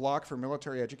also a block for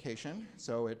military education,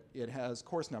 so it has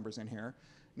course numbers in here.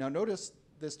 Now notice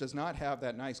this does not have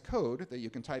that nice code that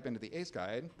you can type into the ACE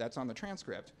guide. That's on the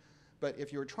transcript. But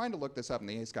if you were trying to look this up in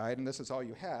the ACE guide, and this is all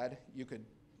you had, you could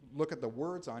look at the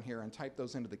words on here and type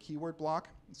those into the keyword block.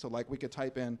 So like we could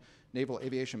type in Naval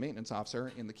Aviation Maintenance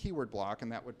Officer in the keyword block,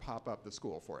 and that would pop up the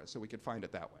school for us, so we could find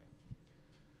it that way.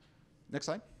 Next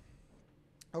slide.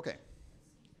 Okay.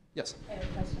 Yes? I have a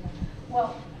question.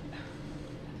 Well,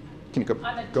 Can you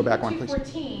go back one, please?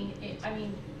 14, I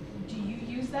mean, do you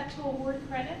use that to award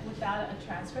credit without a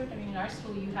transcript? I mean, in our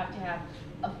school, you have to have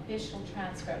official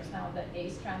transcripts. Now, the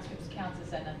ACE transcripts counts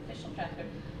as an official transcript.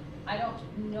 I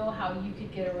don't know how you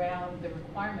could get around the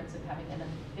requirements of having an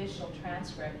official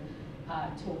transcript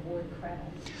to award credit.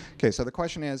 Okay, so the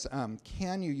question is,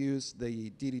 can you use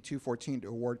the DD-214 to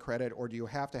award credit, or do you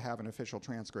have to have an official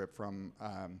transcript from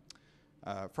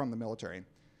the military?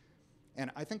 And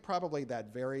I think probably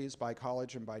that varies by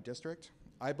college and by district.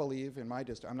 I believe in my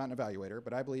district, I'm not an evaluator,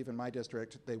 but I believe in my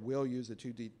district they will use the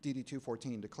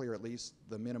DD-214 to clear at least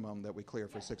the minimum that we clear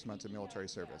for 6 months of military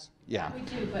service. Yeah. We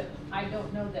do, but I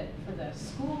don't know that for the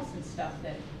schools and stuff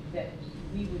that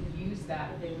we would use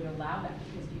that, or they would allow that,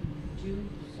 because you do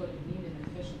sort of need an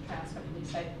official transcript, at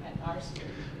least at our school.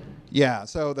 Yeah,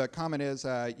 so the comment is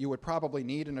you would probably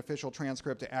need an official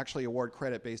transcript to actually award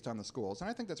credit based on the schools. And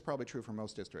I think that's probably true for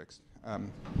most districts. Well,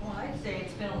 I'd say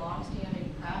it's been a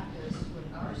long-standing practice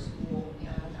with our school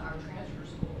and our transfer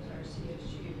schools, our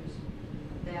CSUs,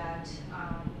 that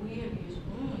we have used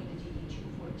only the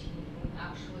DD-214 and we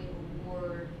actually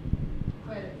award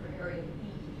credit for area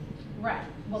E. Right.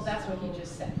 Well, that's what he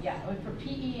just said. Yeah. For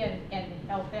PE and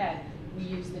health ed, we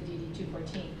use the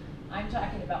DD-214. I'm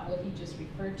talking about what he just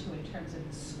referred to in terms of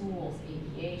the schools,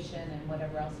 aviation, and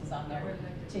whatever else is on there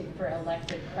for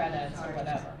elective credits or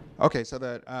whatever. Okay, so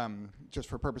that just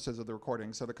for purposes of the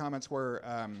recording, so the comments were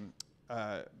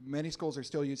many schools are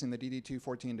still using the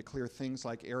DD-214 to clear things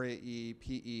like Area E,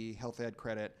 PE, health ed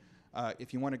credit.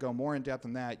 If you want to go more in depth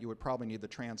than that, you would probably need the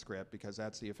transcript because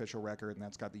that's the official record and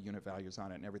that's got the unit values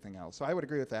on it and everything else. So I would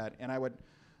agree with that, and I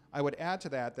would add to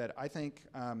that I think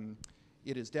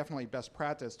it is definitely best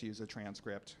practice to use a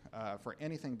transcript for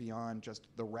anything beyond just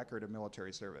the record of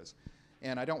military service.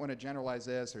 And I don't want to generalize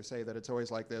this or say that it's always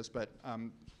like this, but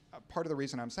part of the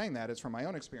reason I'm saying that is from my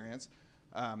own experience.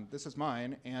 This is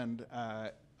mine, and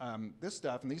this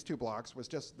stuff in these 2 blocks was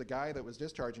just the guy that was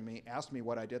discharging me asked me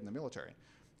what I did in the military.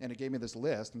 And it gave me this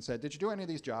list and said, did you do any of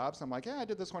these jobs? I'm like, yeah, I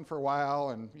did this one for a while,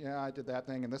 and yeah, I did that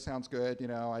thing, and this sounds good. You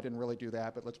know, I didn't really do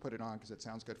that, but let's put it on because it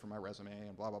sounds good for my resume,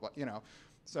 and blah, blah, blah. You know,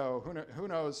 so who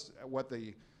knows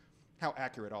how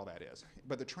accurate all that is.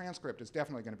 But the transcript is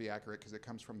definitely going to be accurate because it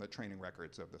comes from the training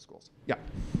records of the schools. Yeah.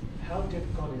 How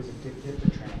difficult is it to get the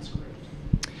transcript?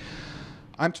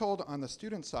 I'm told on the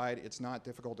student side it's not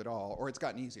difficult at all, or it's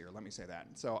gotten easier, let me say that.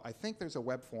 So I think there's a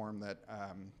web form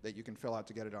that you can fill out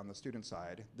to get it on the student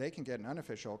side. They can get an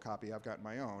unofficial copy, I've got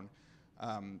my own,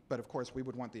 but of course we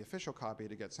would want the official copy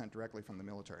to get sent directly from the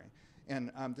military.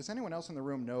 And does anyone else in the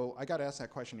room know, I got asked that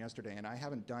question yesterday and I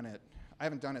haven't done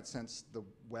it since the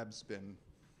web's been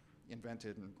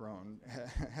invented and grown.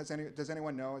 Does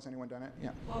anyone know? Has anyone done it?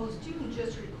 Yeah. Well, the student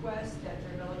just requests that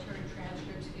their military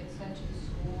transcripts get sent to the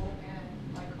school, and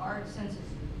like Art sends it,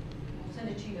 we'll send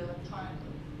it to you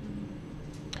electronically.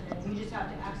 And then we just have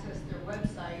to access their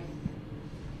website,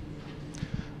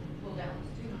 pull down the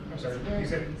student. I'm sorry, you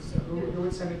said, so who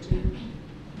would send it to you?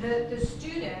 The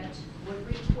student would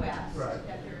request Right.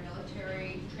 that their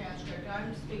military transcript,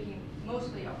 I'm speaking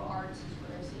mostly of Arts is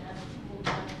what I've seen, I haven't pulled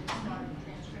down the smart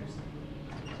transcripts.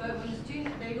 But when the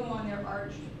student, they go on their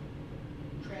Arch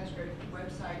transcript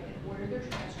website and order their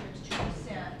transcripts to be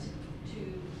sent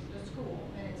to the school,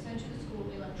 and it's sent to the school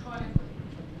electronically.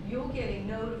 You'll get a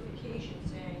notification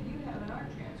saying you have an Art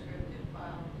transcript in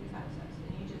file, please access,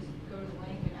 and you just go to the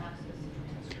link and access the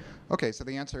transcript. Okay, so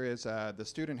the answer is the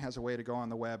student has a way to go on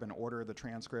the web and order the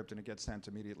transcript, and it gets sent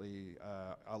immediately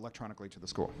electronically to the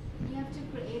school. You have to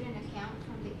create an account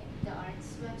from the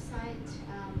Arts website.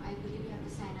 I believe you have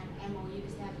to sign an MOU. You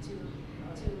just have to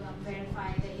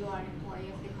verify that you are an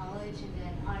employee of the college, and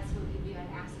then Arts will give you an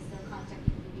access. They'll contact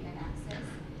you to give you an access.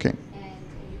 Okay. And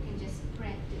you can just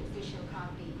print the official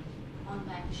copy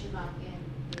online. You should log in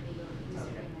with your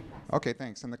username and password. Okay,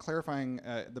 thanks. And the clarifying,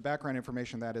 the background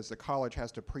information that is the college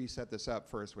has to pre-set this up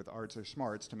first with Arts or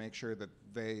Smarts to make sure that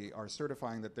they are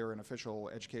certifying that they're an official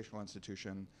educational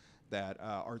institution that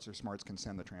Arts or Smarts can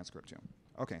send the transcript to.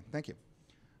 Okay, thank you.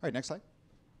 All right, next slide.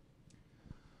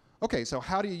 Okay, so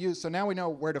how do you use, so now we know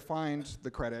where to find the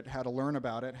credit, how to learn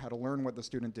about it, how to learn what the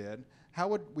student did. How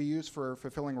would we use for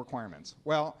fulfilling requirements?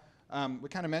 Well, We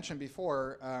kind of mentioned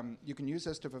before, you can use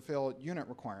this to fulfill unit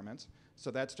requirements. So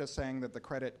that's just saying that the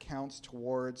credit counts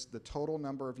towards the total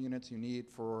number of units you need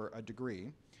for a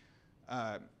degree.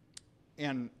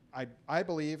 And I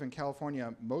believe in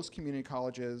California, most community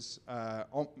colleges,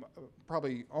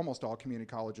 probably almost all community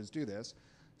colleges do this.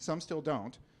 Some still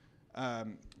don't.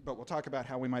 But we'll talk about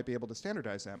how we might be able to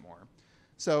standardize that more.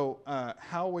 So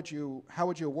how would you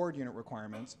award unit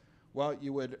requirements? Well,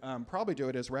 you would probably do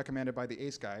it as recommended by the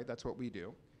ACE Guide. That's what we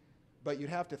do. But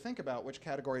you'd have to think about which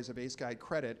categories of ACE Guide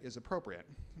credit is appropriate,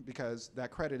 because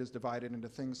that credit is divided into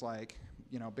things like,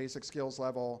 basic skills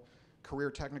level,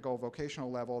 career technical vocational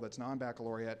level that's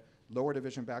non-baccalaureate, lower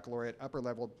division baccalaureate,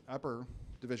 upper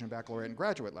division baccalaureate, and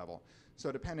graduate level.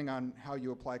 So depending on how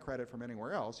you apply credit from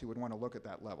anywhere else, you would want to look at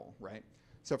that level, right?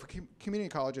 So for community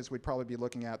colleges, we'd probably be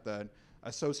looking at the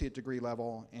associate degree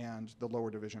level and the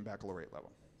lower division baccalaureate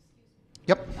level.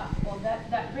 Yep. Well,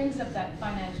 that brings up that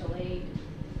financial aid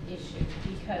issue,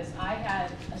 because I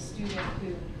had a student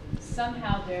who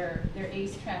somehow their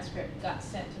ACE transcript got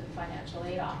sent to the financial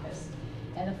aid office,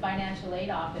 and the financial aid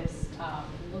office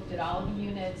looked at all the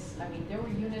units. I mean, there were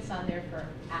units on there for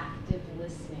active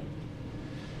listening,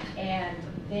 and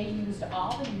they used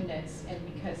all the units, and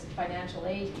because financial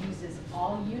aid uses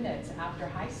all units after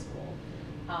high school,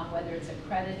 whether it's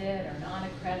accredited or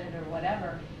non-accredited or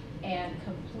whatever, and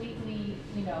completely,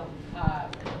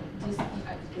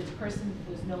 this person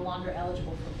was no longer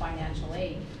eligible for financial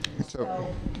aid.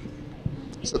 So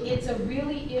it's a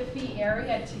really iffy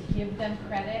area to give them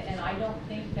credit, and I don't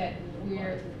think that we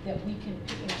can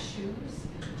pick and choose.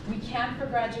 We can for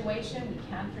graduation, we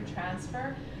can for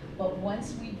transfer, but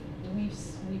once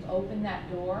we've opened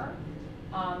that door,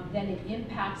 then it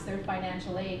impacts their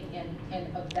financial aid,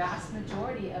 and a vast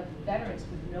majority of veterans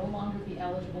would no longer be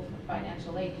eligible for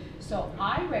financial aid. So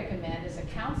I recommend, as a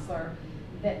counselor,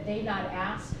 that they not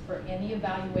ask for any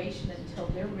evaluation until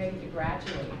they're ready to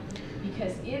graduate,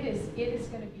 because it is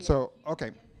going to be so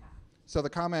okay. So the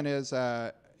comment is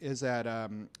that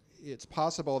it's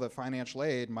possible that financial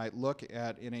aid might look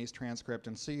at an ACE transcript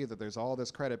and see that there's all this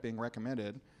credit being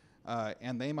recommended,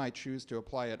 and they might choose to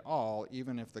apply it all,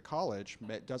 even if the college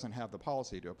doesn't have the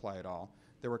policy to apply it all.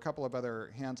 There were a couple of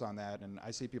other hands on that, and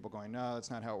I see people going, no, that's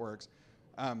not how it works.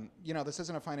 This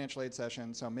isn't a financial aid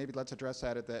session, so maybe let's address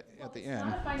that at the end. It's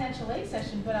not a financial aid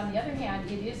session, but on the other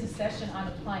hand, it is a session on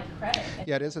applying credit.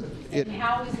 Yeah, it is. And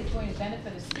how is it going to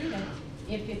benefit a student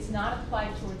if it's not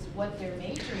applied towards what they're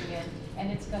majoring in,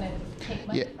 and it's going to take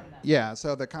money from them? Yeah,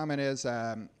 so the comment is,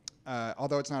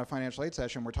 although it's not a financial aid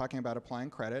session, we're talking about applying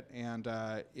credit, and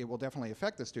it will definitely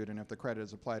affect the student if the credit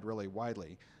is applied really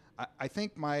widely. I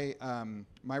think my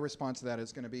response to that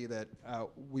is going to be that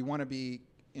we want to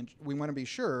be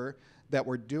sure that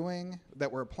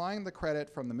we're applying the credit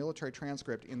from the military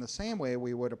transcript in the same way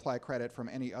we would apply credit from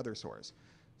any other source.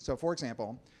 So, for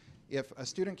example, if a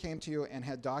student came to you and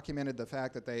had documented the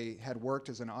fact that they had worked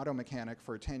as an auto mechanic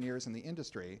for 10 years in the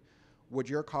industry, would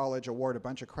your college award a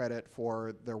bunch of credit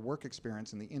for their work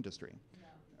experience in the industry?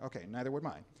 No. Okay, neither would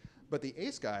mine. But the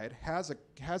ACE Guide has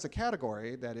a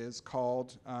category that is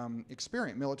called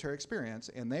military experience,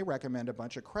 and they recommend a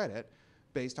bunch of credit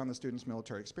based on the student's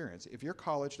military experience. If your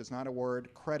college does not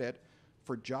award credit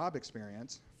for job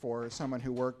experience for someone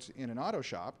who worked in an auto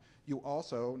shop, you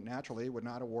also naturally would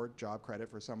not award job credit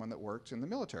for someone that worked in the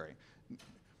military.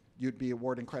 You'd be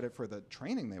awarding credit for the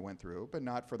training they went through, but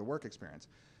not for the work experience.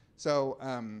 So,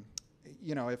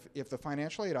 if the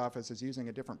financial aid office is using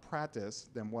a different practice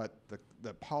than what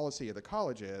the policy of the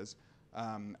college is,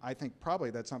 I think probably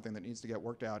that's something that needs to get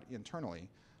worked out internally.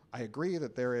 I agree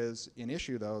that there is an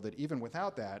issue, though, that even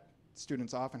without that,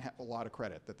 students often have a lot of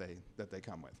credit that they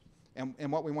come with.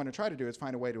 And what we want to try to do is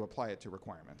find a way to apply it to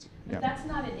requirements. But that's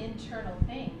not an internal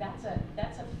thing. That's a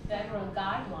federal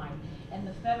guideline, and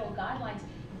the federal guidelines,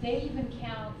 they even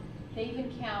count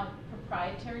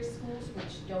proprietary schools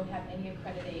which don't have any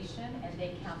accreditation, and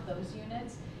they count those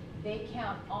units. They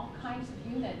count all kinds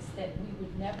of units that we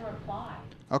would never apply.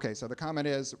 Okay, so the comment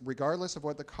is, regardless of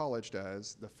what the college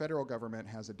does, the federal government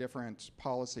has a different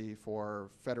policy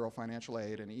for federal financial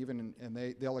aid,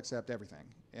 and they'll accept everything.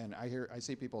 And I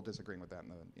see people disagreeing with that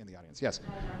in the audience. Yes.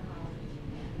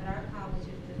 At our college,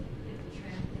 if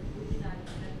we do not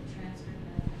accept the transcript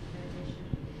as accreditation,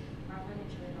 our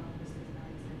financial aid office does not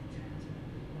accept the transcript.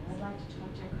 I'd like to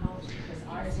talk to your college because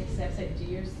ours accepts it. Do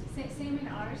yours? Same in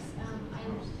ours.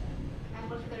 I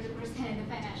work 30% in the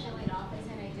financial aid office,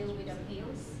 and I deal with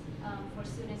appeals for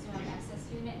students who have access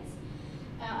units.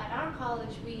 At our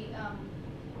college, we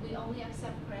only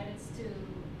accept credits to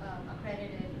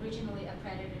regionally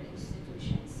accredited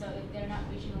institutions. So if they're not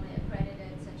regionally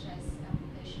accredited, such as some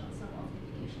of the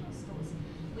vocational schools.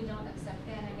 We don't accept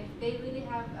that, and if they really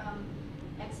have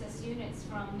excess units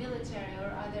from military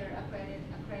or other accredited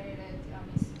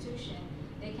institution,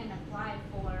 they can apply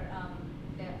for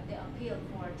the appeal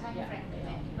for time frame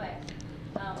limit,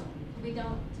 but we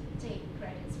don't take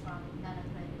credits from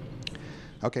non-accredited.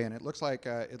 Okay, and it looks like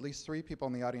at least 3 people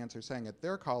in the audience are saying at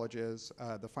their colleges,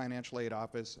 the financial aid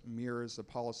office mirrors the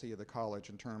policy of the college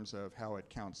in terms of how it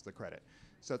counts the credit.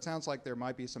 So it sounds like there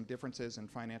might be some differences in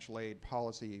financial aid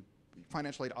policy,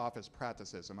 financial aid office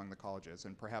practices among the colleges,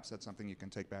 and perhaps that's something you can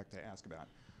take back to ask about.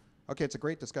 Okay, it's a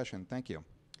great discussion. Thank you.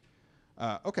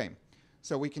 Okay,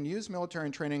 so we can use military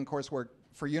and training coursework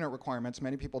for unit requirements.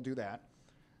 Many people do that.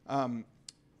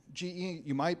 GE,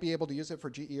 you might be able to use it for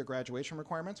GE or graduation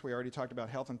requirements. We already talked about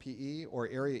health and PE, or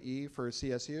Area E for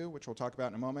CSU, which we'll talk about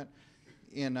in a moment.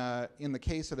 In the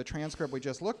case of the transcript we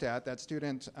just looked at, that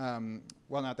student,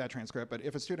 well, not that transcript, but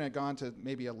if a student had gone to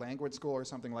maybe a language school or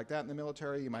something like that in the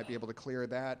military, you might be able to clear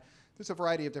that. There's a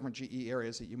variety of different GE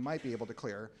areas that you might be able to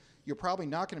clear. You're probably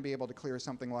not going to be able to clear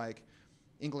something like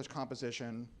English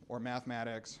composition or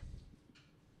mathematics,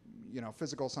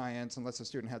 physical science, unless the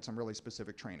student had some really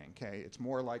specific training, okay? It's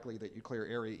more likely that you clear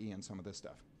Area E and some of this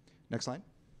stuff. Next slide.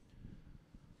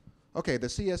 Okay, the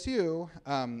CSU,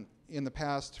 in the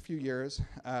past few years,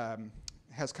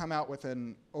 has come out with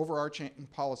an overarching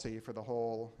policy for the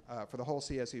whole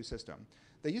CSU system.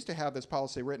 They used to have this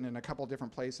policy written in a couple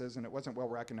different places, and it wasn't well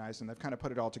recognized, and they've kind of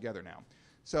put it all together now.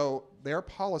 So their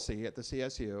policy at the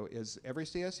CSU is every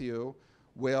CSU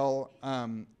will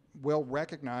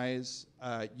recognize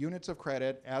units of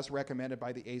credit as recommended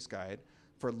by the ACE guide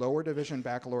for lower division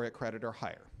baccalaureate credit or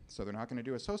higher. So they're not going to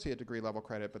do associate degree level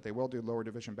credit, but they will do lower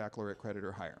division baccalaureate credit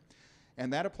or higher.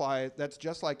 And that's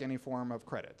just like any form of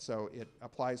credit. So it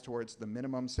applies towards the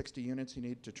minimum 60 units you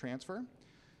need to transfer.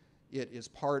 It is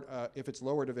if it's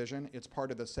lower division, it's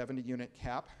part of the 70 unit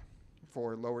cap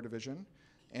for lower division,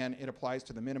 and it applies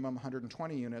to the minimum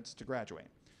 120 units to graduate.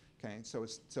 Okay, so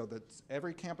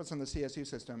every campus in the CSU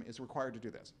system is required to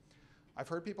do this. I've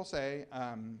heard people say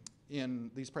in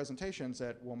these presentations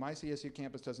that, well, my CSU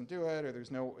campus doesn't do it, or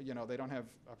there's no, they don't have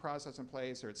a process in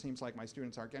place, or it seems like my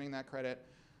students aren't getting that credit.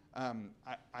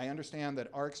 I understand that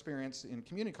our experience in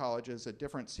community colleges at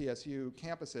different CSU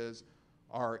campuses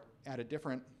are at a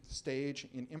different stage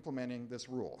in implementing this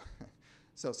rule.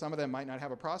 So some of them might not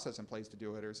have a process in place to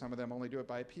do it, or some of them only do it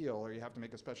by appeal, or you have to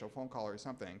make a special phone call or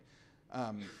something.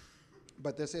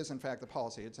 But this is, in fact, the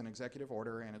policy. It's an executive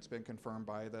order, and it's been confirmed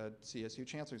by the CSU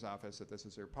Chancellor's Office that this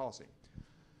is their policy.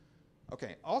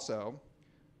 Okay, also,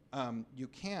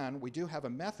 we do have a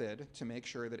method to make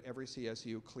sure that every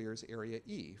CSU clears Area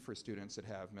E for students that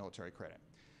have military credit.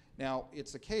 Now,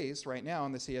 it's the case right now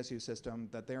in the CSU system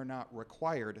that they're not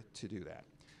required to do that.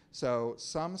 So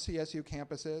some CSU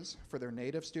campuses, for their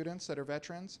native students that are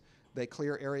veterans, they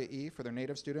clear Area E for their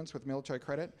native students with military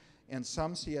credit, and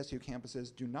some CSU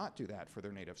campuses do not do that for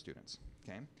their native students.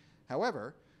 Okay?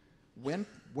 However, when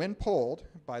polled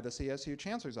by the CSU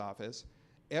Chancellor's Office,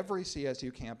 every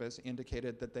CSU campus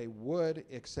indicated that they would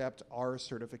accept our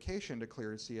certification to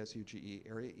clear CSU GE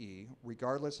Area E,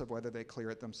 regardless of whether they clear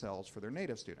it themselves for their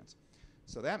native students.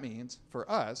 So that means, for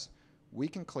us, we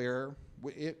can clear,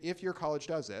 if your college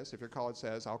does this, if your college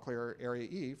says, I'll clear Area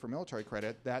E for military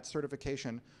credit, that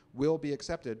certification will be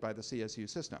accepted by the CSU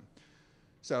system.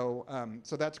 So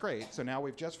that's great. So now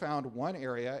we've just found one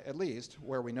area, at least,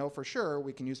 where we know for sure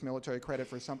we can use military credit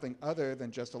for something other than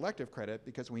just elective credit,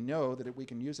 because we know that we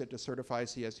can use it to certify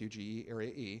CSU GE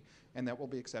Area E, and that will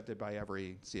be accepted by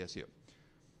every CSU.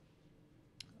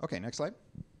 Okay, next slide.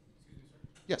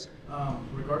 Yes?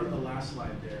 Regarding the last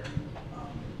slide there,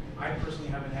 I personally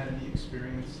haven't had any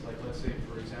experience, like let's say,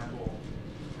 for example,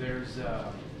 there's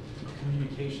a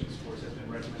communications course that's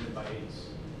been recommended by ACE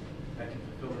that can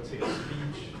fulfill, let's say, a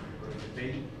speech or a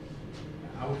debate.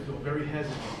 I would feel very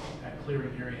hesitant at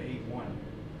clearing Area A1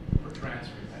 for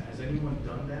transfer. Has anyone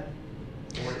done that?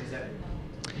 Or is that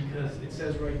because it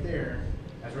says right there,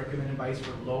 as recommended by ACE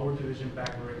for lower division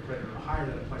baccalaureate credit or higher,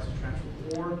 that applies to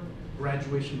transfer or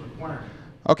graduation requirement?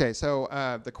 Okay, so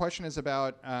the question is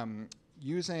about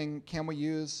can we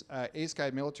use ACE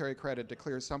Guide military credit to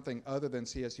clear something other than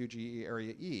CSU GE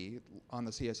Area E on the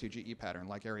CSU GE pattern,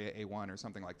 like Area A1 or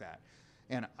something like that?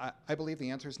 And I believe the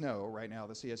answer is no. Right now,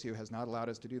 the CSU has not allowed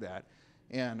us to do that.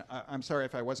 And I'm sorry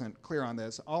if I wasn't clear on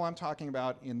this. All I'm talking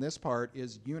about in this part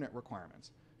is unit requirements.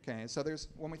 Okay, so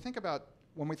when we think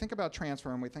about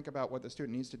transfer and we think about what the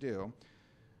student needs to do,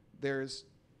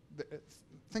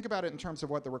 think about it in terms of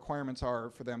what the requirements are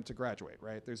for them to graduate,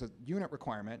 right? There's a unit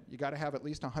requirement. You got to have at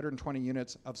least 120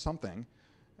 units of something,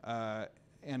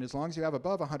 and as long as you have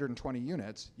above 120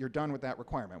 units, you're done with that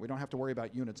requirement. We don't have to worry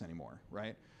about units anymore,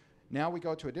 right? Now we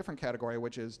go to a different category,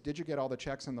 which is, did you get all the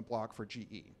checks in the block for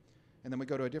GE? And then we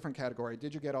go to a different category,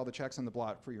 did you get all the checks in the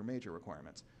block for your major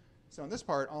requirements? So in this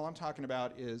part, all I'm talking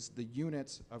about is the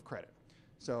units of credit.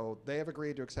 So they have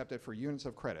agreed to accept it for units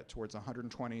of credit towards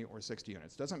 120 or 60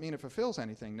 units. Doesn't mean it fulfills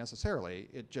anything necessarily,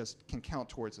 it just can count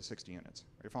towards the 60 units.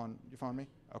 Are you following me?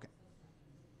 Okay.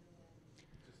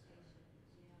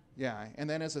 Yeah, and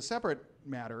then as a separate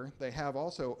matter, they have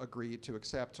also agreed to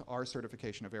accept our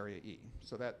certification of Area E.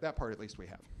 So that part at least we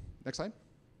have. Next slide.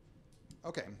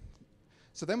 Okay.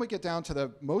 So then we get down to the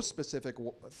most specific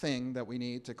thing that we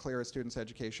need to clear a student's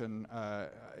education,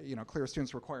 clear a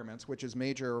student's requirements, which is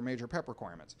major or major prep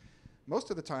requirements. Most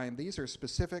of the time, these are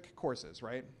specific courses,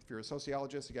 right? If you're a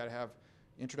sociologist, you got to have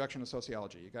Introduction to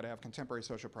Sociology. You got to have Contemporary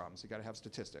Social Problems. You got to have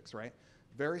Statistics, right?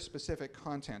 Very specific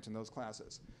content in those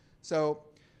classes. So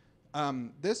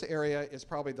this area is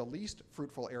probably the least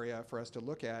fruitful area for us to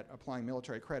look at applying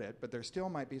military credit, but there still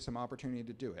might be some opportunity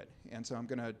to do it. And so I'm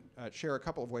going to share a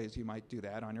couple of ways you might do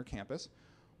that on your campus.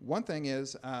 One thing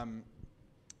is,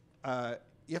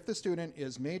 if the student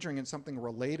is majoring in something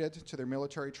related to their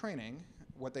military training,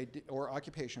 or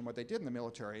occupation, what they did in the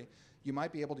military, you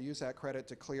might be able to use that credit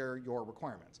to clear your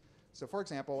requirements. So for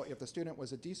example, if the student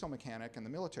was a diesel mechanic in the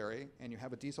military and you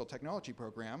have a diesel technology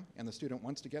program and the student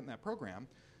wants to get in that program,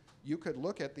 you could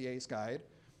look at the ACE guide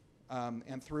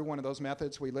and through one of those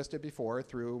methods we listed before,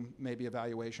 through maybe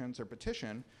evaluations or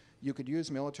petition, you could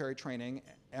use military training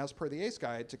as per the ACE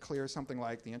guide to clear something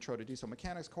like the Intro to Diesel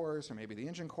Mechanics course, or maybe the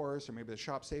engine course, or maybe the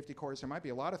shop safety course. There might be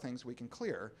a lot of things we can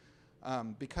clear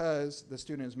because the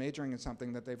student is majoring in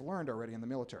something that they've learned already in the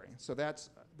military. So that's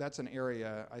an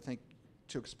area, I think,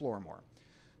 to explore more.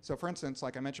 So for instance,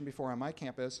 like I mentioned before on my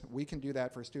campus, we can do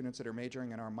that for students that are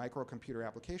majoring in our microcomputer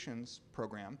applications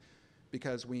program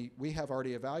because we have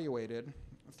already evaluated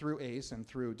through ACE and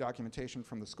through documentation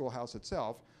from the schoolhouse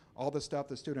itself all the stuff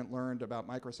the student learned about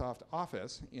Microsoft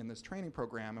Office in this training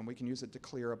program, and we can use it to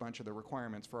clear a bunch of the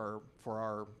requirements for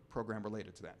our program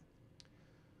related to that.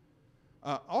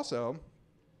 Also,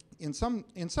 in some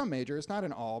majors, not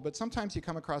in all, but sometimes you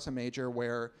come across a major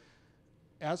where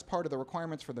as part of the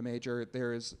requirements for the major,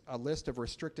 there's a list of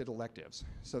restricted electives.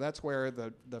 So that's where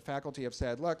the faculty have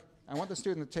said, look, I want the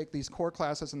student to take these core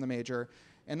classes in the major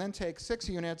and then take 6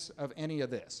 units of any of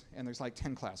this. And there's like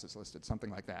 10 classes listed, something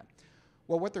like that.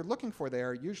 Well, what they're looking for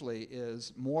there usually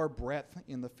is more breadth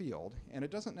in the field. And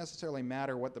it doesn't necessarily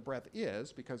matter what the breadth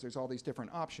is because there's all these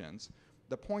different options.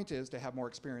 The point is to have more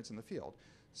experience in the field.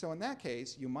 So in that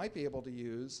case, you might be able to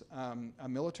use a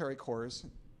military course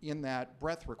in that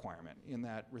breadth requirement, in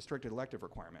that restricted elective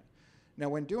requirement. Now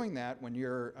when doing that, when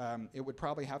you're, it would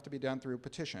probably have to be done through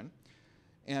petition.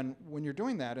 And when you're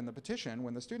doing that in the petition,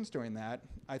 when the student's doing that,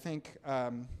 I think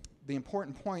the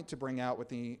important point to bring out with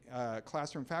the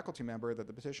classroom faculty member that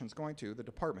the petition's going to, the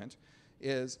department,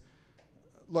 is,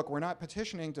 look, we're not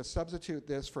petitioning to substitute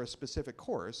this for a specific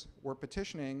course, we're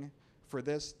petitioning for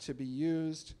this to be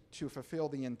used to fulfill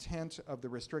the intent of the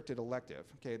restricted elective.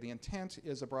 Okay, the intent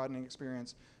is a broadening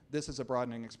experience. This is a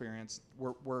broadening experience.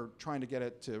 We're trying to get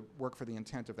it to work for the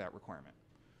intent of that requirement.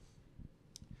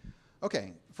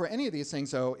 Okay, for any of these things,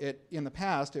 though, in the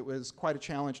past, it was quite a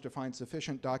challenge to find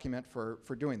sufficient document for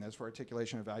doing this, for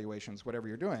articulation evaluations, whatever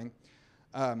you're doing,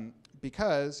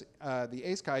 because the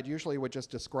ACE guide usually would just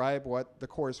describe what the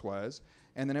course was,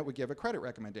 and then it would give a credit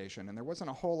recommendation. And there wasn't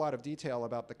a whole lot of detail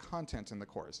about the content in the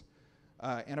course.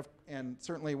 And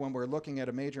certainly when we're looking at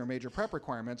a major prep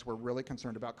requirements, we're really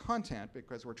concerned about content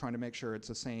because we're trying to make sure it's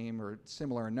the same or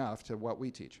similar enough to what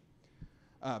we teach.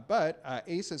 But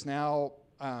ACE has now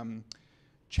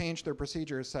changed their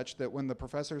procedures such that when the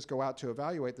professors go out to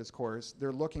evaluate this course,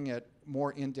 they're looking at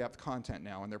more in-depth content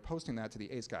now, and they're posting that to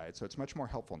the ACE guide, so it's much more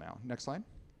helpful now. Next slide.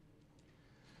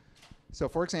 So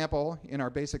for example, in our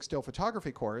basic still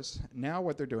photography course, now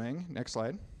what they're doing, next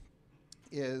slide,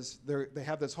 is they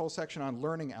have this whole section on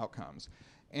learning outcomes.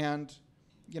 And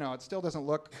it still doesn't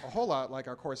look a whole lot like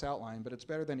our course outline, but it's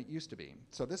better than it used to be.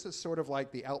 So this is sort of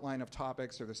like the outline of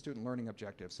topics or the student learning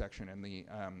objectives section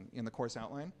in the course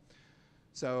outline.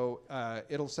 So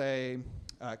it'll say,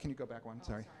 can you go back one?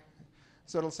 Sorry.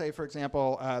 So it'll say, for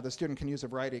example, the student can use a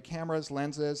variety of cameras,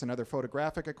 lenses, and other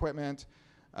photographic equipment.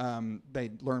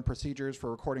 They learn procedures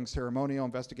for recording ceremonial,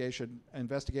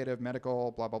 investigative,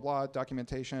 medical, blah, blah, blah,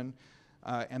 documentation.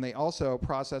 And they also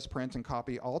process, print, and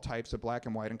copy all types of black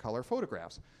and white and color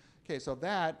photographs. Okay, so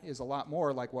that is a lot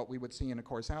more like what we would see in a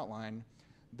course outline.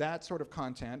 That sort of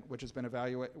content, which has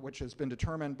been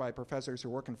determined by professors who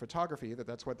work in photography,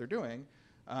 that's what they're doing,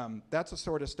 That's the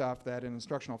sort of stuff that an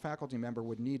instructional faculty member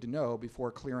would need to know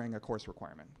before clearing a course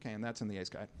requirement, okay, and that's in the ACE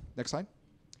guide. Next slide.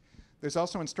 There's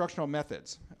also instructional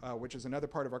methods, which is another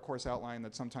part of our course outline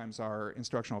that sometimes our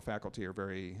instructional faculty are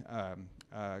very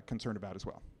concerned about as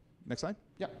well. Next slide.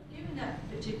 Yeah. Given that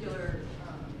particular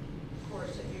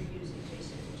course that you're using,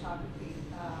 basic photography,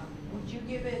 would you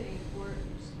give it a course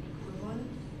equivalent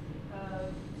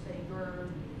of, say, your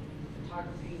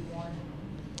photography 1,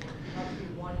 photography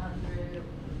 100?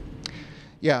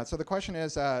 Yeah, so the question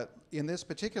is, in this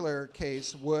particular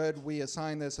case, would we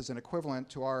assign this as an equivalent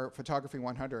to our photography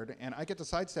 100? And I get to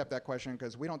sidestep that question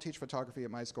because we don't teach photography at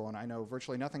my school, and I know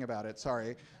virtually nothing about it.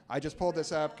 Sorry. I just pulled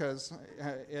this up because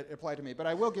it applied to me. But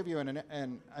I will give you an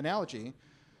analogy.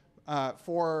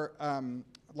 For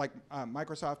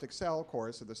Microsoft Excel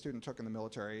course that the student took in the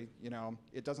military, you know,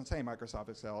 it doesn't say Microsoft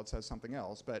Excel, it says something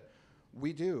else. But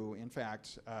we do, in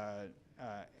fact,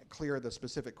 clear the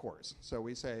specific course. So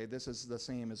we say this is the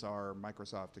same as our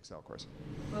Microsoft Excel course.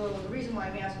 Well, the reason why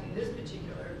I'm asking this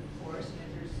particular course, and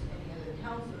if there's any other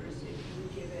counselors, if you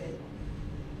would give it,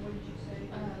 what did you say?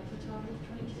 Photography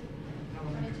 22.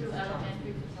 22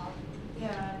 Elementary photography.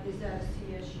 Yeah, is that a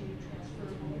CSU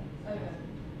transferable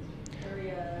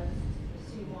area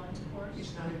C1 course?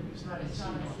 It's not a It's not a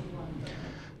C1. C1.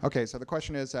 Okay, so the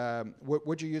question is,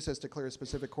 would you use this to clear a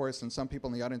specific course? And some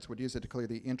people in the audience would use it to clear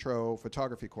the intro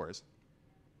photography course.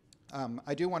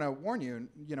 I do want to warn you,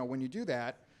 you know, when you do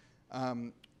that,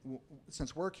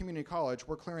 since we're a community college,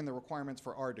 we're clearing the requirements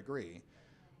for our degree.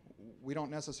 We don't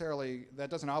necessarily,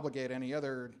 that doesn't obligate any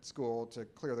other school to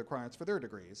clear the requirements for their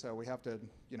degree. So we have to,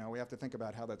 you know, we have to think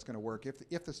about how that's going to work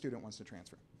if the student wants to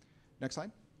transfer. Next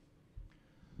slide.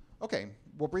 Okay,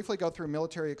 we'll briefly go through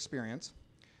military experience.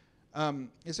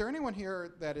 Is there anyone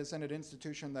here that is in an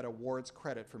institution that awards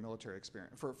credit for military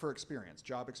experience, for experience,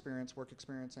 job experience, work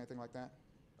experience, anything like that?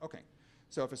 Okay.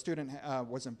 So if a student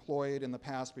was employed in the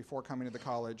past before coming to the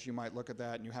college, you might look at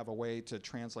that and you have a way to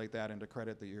translate that into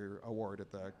credit that you award at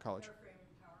the college.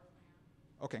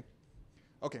 Okay.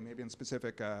 Okay, maybe in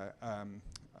specific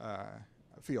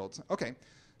fields. Okay.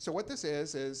 So what this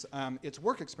is it's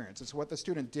work experience. It's what the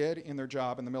student did in their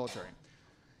job in the military.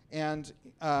 And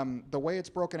the way it's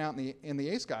broken out in the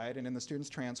ACE guide and in the student's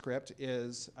transcript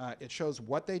is it shows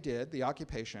what they did, the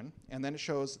occupation, and then it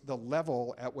shows the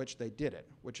level at which they did it,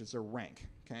 which is their rank,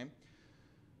 okay?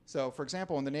 So for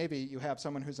example, in the Navy, you have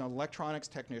someone who's an electronics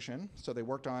technician, so they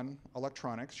worked on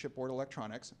electronics, shipboard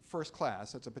electronics, first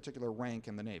class, that's a particular rank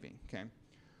in the Navy, okay?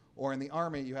 Or in the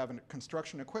Army, you have a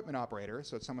construction equipment operator,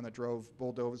 so it's someone that drove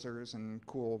bulldozers and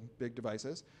cool big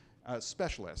devices.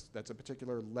 Specialist, that's a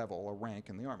particular level, a rank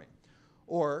in the Army.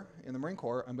 Or in the Marine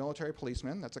Corps, a military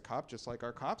policeman, that's a cop just like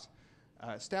our cops.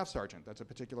 Staff sergeant, that's a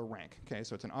particular rank. Okay,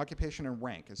 so it's an occupation and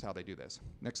rank is how they do this.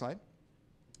 Next slide.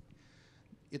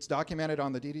 It's documented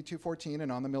on the DD-214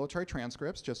 and on the military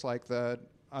transcripts, just like the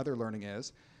other learning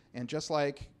is. And just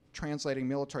like translating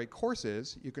military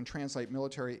courses, you can translate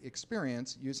military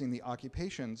experience using the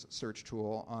occupations search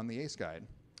tool on the ACE guide.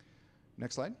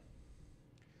 Next slide.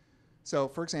 So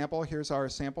for example, here's our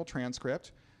sample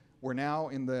transcript. We're now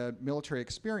in the military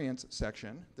experience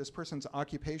section. This person's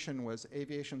occupation was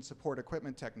aviation support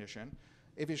equipment technician.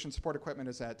 Aviation support equipment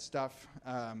is that stuff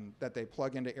that they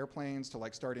plug into airplanes to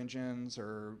like start engines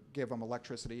or give them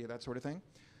electricity, that sort of thing.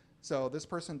 So this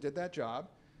person did that job,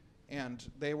 and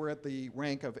they were at the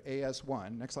rank of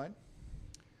AS1. Next slide.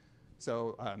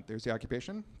 So there's the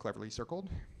occupation, cleverly circled.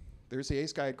 There's the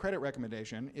ACE guide credit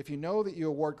recommendation. If you know that you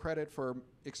award credit for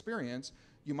experience,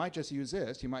 you might just use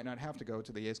this. You might not have to go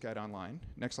to the ACE guide online.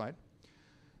 Next slide.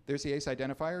 There's the ACE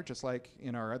identifier, just like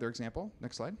in our other example.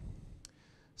 Next slide.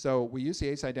 So we use the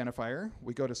ACE identifier.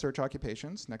 We go to search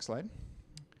occupations. Next slide.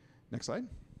 Next slide.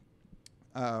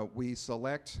 We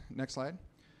select, next slide.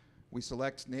 We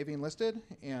select Navy enlisted,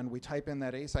 and we type in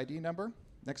that ACE ID number.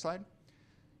 Next slide.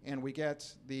 And we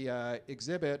get the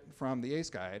exhibit from the ACE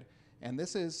guide. And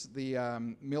this is the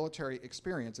military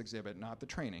experience exhibit, not the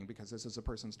training, because this is a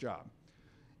person's job.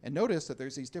 And notice that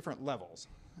there's these different levels.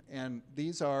 And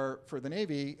these are, for the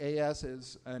Navy, AS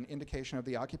is an indication of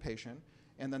the occupation,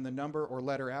 and then the number or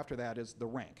letter after that is the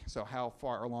rank. So how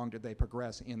far along did they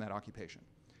progress in that occupation?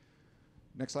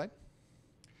 Next slide.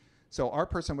 So our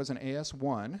person was an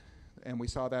AS1, and we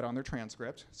saw that on their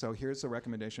transcript. So here's the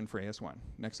recommendation for AS1.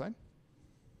 Next slide.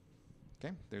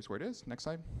 Okay, there's where it is. Next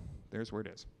slide. There's where it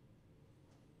is.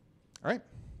 All right,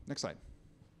 next slide.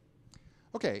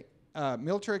 Okay,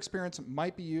 military experience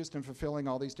might be used in fulfilling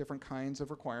all these different kinds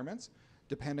of requirements,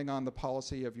 depending on the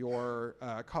policy of your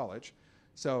college.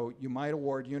 So you might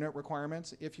award unit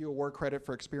requirements if you award credit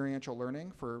for experiential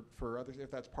learning for others, if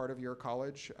that's part of your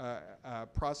college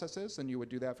processes, then you would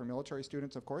do that for military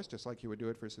students, of course, just like you would do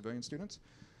it for civilian students.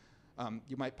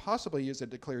 You might possibly use it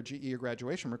to clear GE or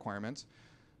graduation requirements.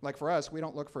 Like for us, we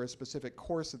don't look for a specific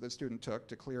course that the student took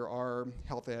to clear our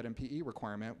health ed and PE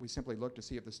requirement. We simply look to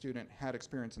see if the student had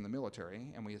experience in the military,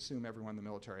 and we assume everyone in the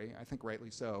military, I think rightly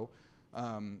so,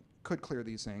 could clear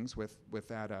these things with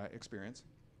that experience.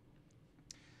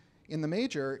 In the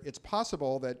major, it's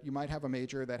possible that you might have a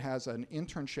major that has an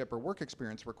internship or work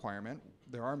experience requirement.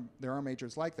 There are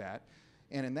majors like that.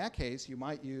 And in that case, you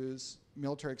might use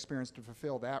military experience to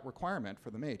fulfill that requirement for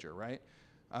the major, right?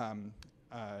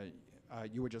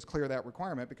 You would just clear that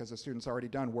requirement because the student's already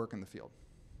done work in the field.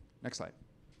 Next slide.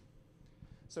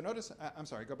 So notice, I'm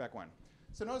sorry, go back one.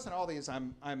 So notice in all these,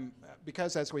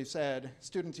 because as we've said,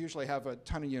 students usually have a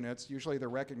ton of units. Usually they're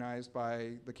recognized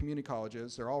by the community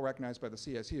colleges. They're all recognized by the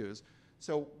CSUs.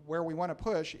 So where we want to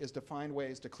push is to find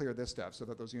ways to clear this stuff so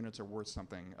that those units are worth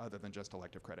something other than just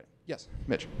elective credit. Yes,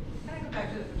 Mitch. Can I go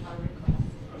back to the photography class?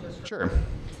 Just for Sure.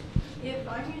 If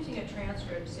I'm using a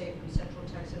transcript, say from Central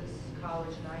Texas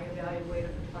College, and I evaluate a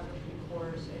photography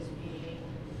course as being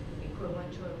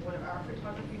equivalent to one of our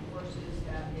photography courses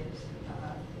that is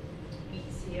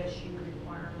meets CSU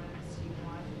requirements,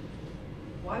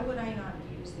 C1, why would I not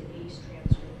use the ACE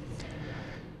transcript?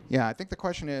 Yeah, I think the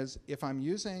question is, if I'm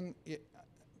using it,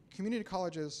 community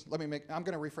colleges, I'm going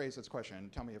to rephrase this question.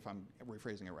 Tell me if I'm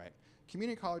rephrasing it right.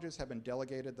 Community colleges have been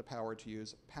delegated the power to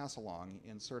use pass-along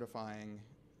in certifying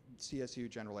CSU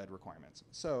general ed requirements.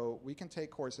 So we can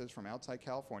take courses from outside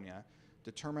California,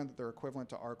 determine that they're equivalent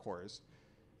to our course,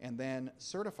 and then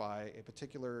certify a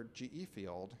particular GE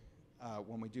field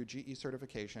when we do GE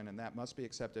certification, and that must be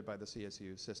accepted by the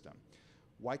CSU system.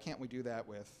 Why can't we do that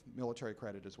with military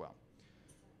credit as well?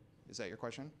 Is that your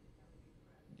question?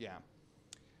 Yeah.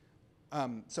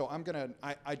 So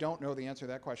I don't know the answer to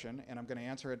that question, and I'm going to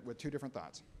answer it with two different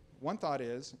thoughts. One thought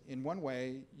is, in one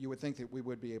way, you would think that we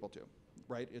would be able to,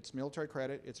 right? It's military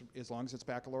credit. It's, as long as it's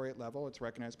baccalaureate level, it's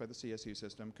recognized by the CSU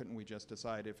system. Couldn't we just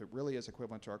decide if it really is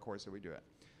equivalent to our course that we do it?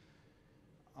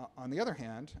 On the other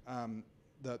hand,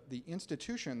 the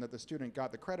institution that the student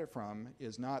got the credit from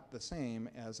is not the same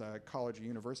as a college or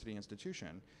university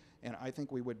institution, and I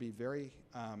think we would be very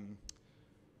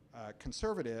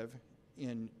conservative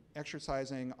in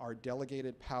exercising our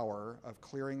delegated power of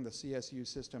clearing the CSU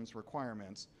system's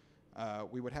requirements.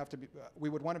 We would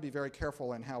want to be very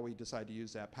careful in how we decide to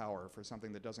use that power for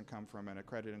something that doesn't come from an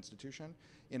accredited institution.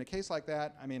 In a case like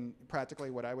that, I mean, practically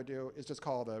what I would do is just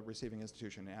call the receiving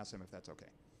institution and ask them if that's okay.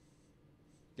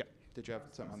 Yeah, did you have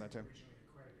something on that too? Regionally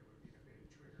accredited would be the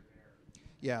big trigger there.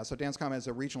 Yeah, so Dan's comment is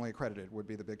a regionally accredited would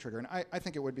be the big trigger, and I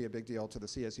think it would be a big deal to the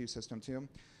CSU system too.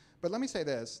 But let me say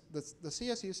this, the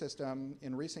CSU system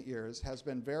in recent years has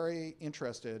been very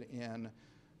interested in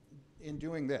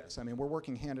doing this. I mean, we're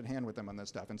working hand in hand with them on this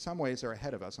stuff. In some ways, they're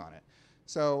ahead of us on it.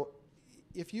 So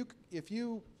if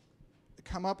you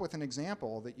come up with an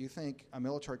example that you think a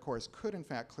military course could in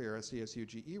fact clear a CSU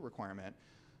GE requirement,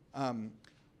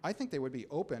 I think they would be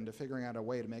open to figuring out a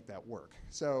way to make that work.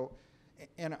 So,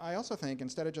 and I also think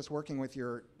instead of just working with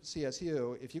your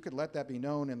CSU, if you could let that be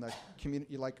known in the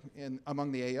community, like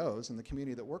among the AOs in the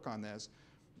community that work on this,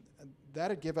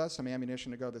 that'd give us some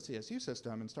ammunition to go to the CSU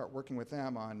system and start working with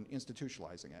them on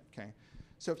institutionalizing it, okay?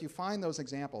 So if you find those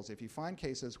examples, if you find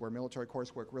cases where military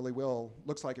coursework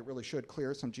looks like it really should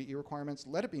clear some GE requirements,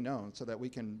 let it be known so that we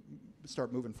can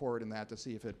start moving forward in that to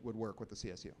see if it would work with the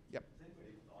CSU. Yep.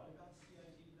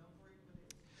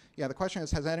 Yeah, the question is,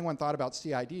 has anyone thought about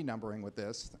CID numbering with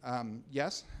this?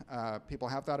 Yes, people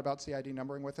have thought about CID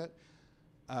numbering with it.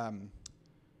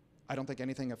 I don't think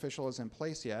anything official is in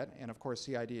place yet, and of course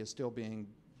CID is still being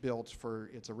built for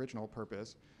its original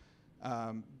purpose.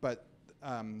 But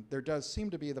there does seem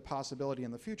to be the possibility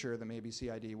in the future that maybe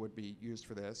CID would be used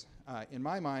for this. In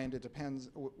my mind, it depends.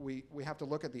 We have to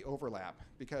look at the overlap,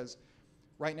 because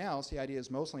right now CID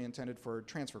is mostly intended for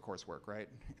transfer coursework, right?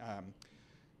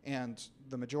 And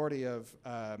the majority of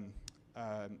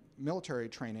military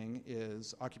training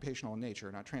is occupational in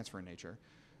nature, not transfer in nature.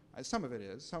 Some of it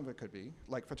is, some of it could be,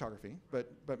 like photography, but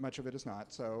much of it is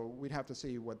not. So we'd have to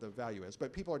see what the value is.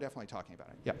 But people are definitely talking about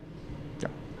it. Yeah. Yeah.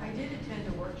 I did attend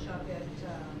a workshop at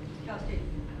Cal State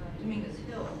Dominguez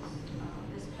Hills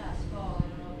this past fall. I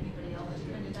don't know if anybody else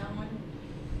attended that one.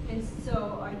 And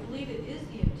so I believe it is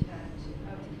the intent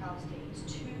of the Cal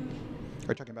States to...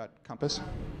 Are you talking about Compass?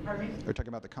 Pardon me? Are you talking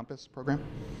about the Compass program?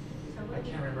 I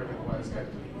can't remember who it was, but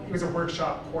it was a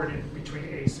workshop coordinated between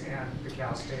ACE and the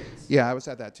Cal States. Yeah, I was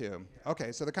at that too.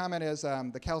 Okay, so the comment is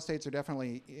the Cal States are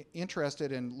definitely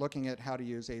interested in looking at how to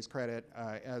use ACE credit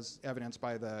as evidenced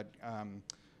by the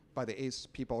ACE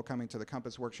people coming to the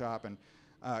Compass workshop. And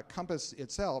Compass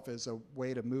itself is a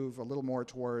way to move a little more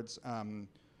towards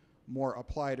more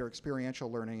applied or experiential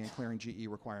learning and clearing GE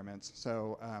requirements.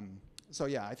 So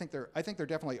yeah, I think they're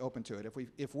definitely open to it.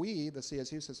 If we, the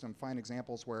CSU system, find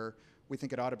examples where we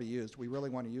think it ought to be used, we really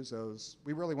want to use those.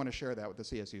 We really want to share that with the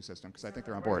CSU system because I think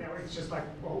they're on board. Right now, it's just like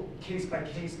case by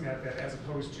case method as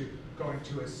opposed to going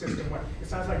to a system wide. It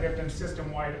sounds like they've done system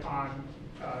wide on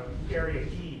area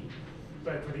E,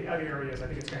 but for the other areas, I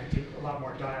think it's going to take a lot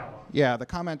more dialogue. Yeah, the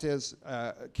comment is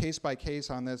case by case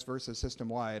on this versus system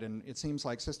wide, and it seems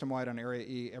like system wide on area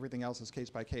E, everything else is case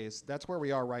by case. That's where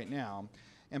we are right now.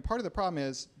 And part of the problem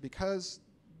is because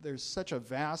there's such a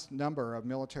vast number of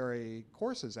military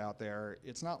courses out there,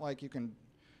 it's not like you can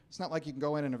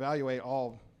go in and evaluate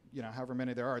all, however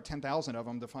many there are, 10,000 of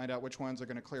them to find out which ones are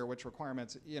going to clear which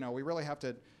requirements. We really have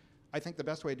to, I think the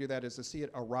best way to do that is to see it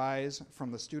arise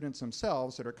from the students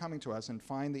themselves that are coming to us and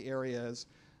find the areas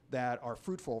that are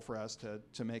fruitful for us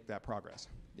to make that progress.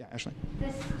 Yeah, Ashley?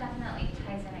 This definitely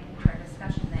ties in, I think, to our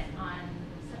discussion that on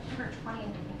September 20th, I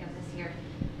think, of this year,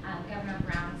 Governor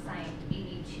Brown signed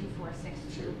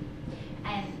 82462,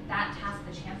 and that tasked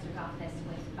the Chancellor's Office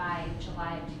with, by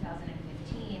July of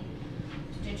 2015,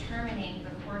 determining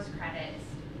the course credits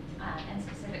and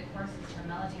specific courses for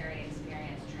military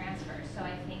experience transfers. So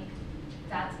I think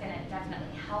that's going to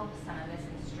definitely help some of this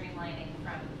in streamlining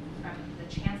from the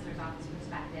Chancellor's Office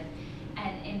perspective.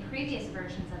 And in previous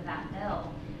versions of that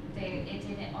bill, it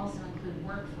didn't also include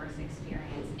workforce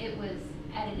experience. It was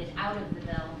edited out of the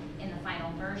bill in the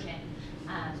final version,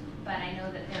 but I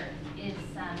know that there is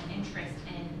some interest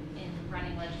in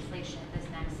running legislation at this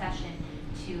next session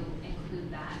to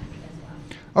include that as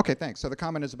well. Okay, thanks. So the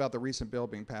comment is about the recent bill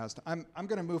being passed. I'm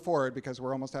going to move forward because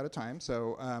we're almost out of time,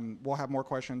 so we'll have more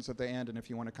questions at the end, and if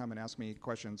you want to come and ask me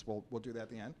questions, we'll do that at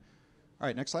the end. All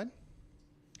right, next slide.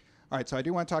 All right, so I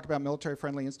do want to talk about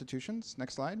military-friendly institutions.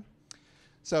 Next slide.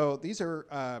 So these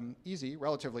are easy,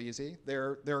 relatively easy.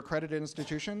 They're accredited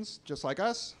institutions, just like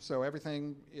us. So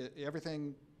everything,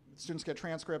 students get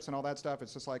transcripts and all that stuff.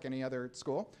 It's just like any other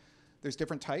school. There's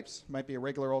different types. Might be a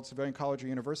regular old civilian college or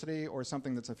university, or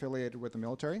something that's affiliated with the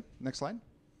military. Next slide.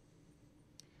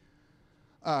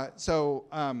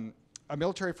 A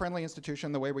military-friendly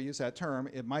institution, the way we use that term,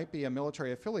 it might be a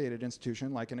military-affiliated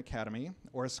institution like an academy,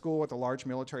 or a school with a large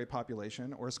military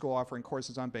population, or a school offering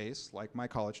courses on base like my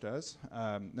college does.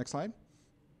 Next slide.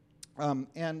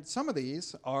 And some of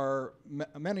these are,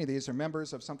 many of these are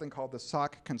members of something called the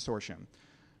SOC Consortium.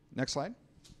 Next slide.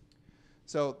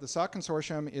 So the SOC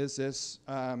Consortium is this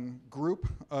group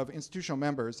of institutional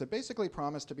members that basically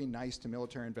promise to be nice to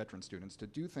military and veteran students, to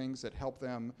do things that help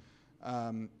them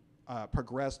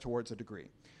progress towards a degree.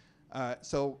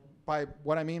 So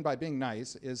what I mean by being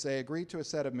nice is they agree to a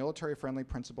set of military-friendly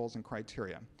principles and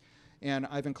criteria. And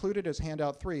I've included as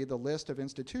handout 3 the list of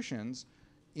institutions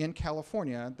in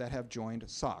California that have joined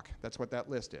SOC. That's what that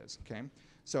list is, okay?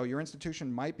 So your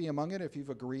institution might be among it if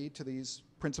you've agreed to these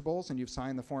principles and you've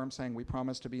signed the form saying we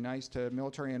promise to be nice to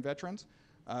military and veterans,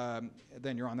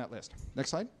 then you're on that list. Next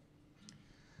slide.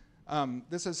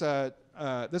 This is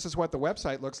what the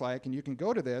website looks like, and you can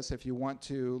go to this if you want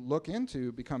to look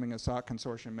into becoming a SOC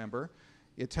Consortium member.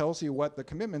 It tells you what the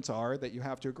commitments are that you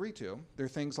have to agree to. There are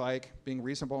things like being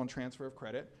reasonable in transfer of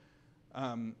credit,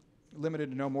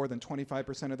 limited to no more than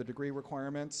 25% of the degree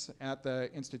requirements at the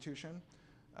institution.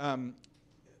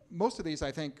 Most of these,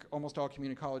 I think, almost all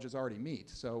community colleges already meet,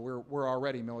 so we're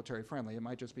already military friendly. It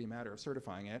might just be a matter of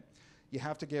certifying it. You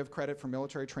have to give credit for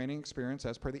military training experience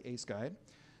as per the ACE guide.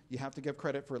 You have to give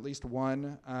credit for at least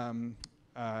one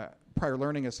prior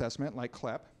learning assessment, like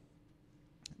CLEP.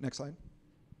 Next slide.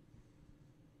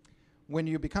 When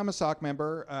you become a SOC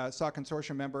member, SOC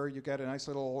Consortium member, you get a nice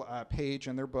little page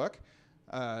in their book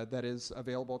that is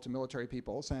available to military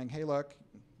people saying, hey, look,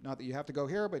 not that you have to go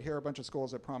here, but here are a bunch of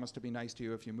schools that promise to be nice to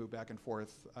you if you move back and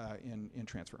forth in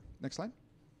transfer. Next slide.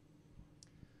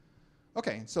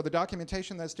 Okay, so the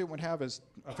documentation that a student would have is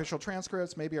official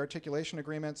transcripts, maybe articulation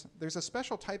agreements. There's a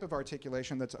special type of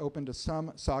articulation that's open to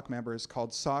some SOC members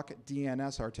called SOC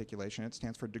DNS articulation. It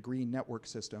stands for Degree Network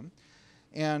System.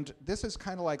 And this is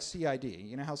kind of like CID.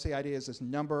 You know how CID is this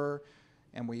number,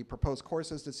 and we propose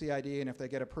courses to CID, and if they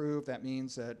get approved, that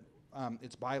means that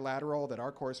it's bilateral, that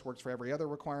our course works for every other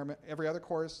requirement, every other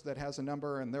course that has a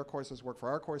number, and their courses work for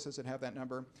our courses that have that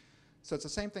number. So it's the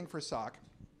same thing for SOC.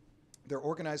 They're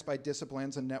organized by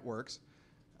disciplines and networks.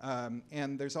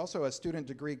 And there's also a student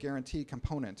degree guarantee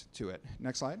component to it.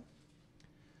 Next slide.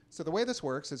 So the way this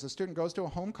works is a student goes to a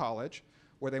home college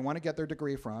where they want to get their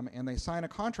degree from, and they sign a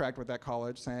contract with that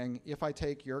college saying, if I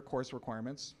take your course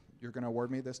requirements, you're going to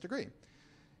award me this degree.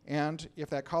 And if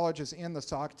that college is in the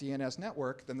SOC DNS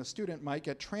network, then the student might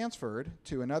get transferred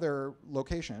to another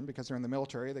location because they're in the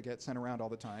military, they get sent around all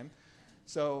the time.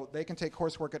 So they can take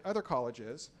coursework at other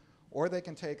colleges, or they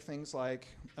can take things like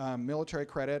military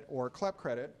credit or CLEP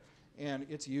credit, and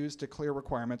it's used to clear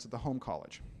requirements at the home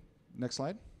college. Next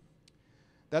slide.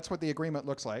 That's what the agreement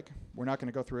looks like. We're not going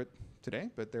to go through it today,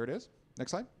 but there it is.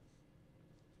 Next slide.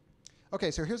 Okay,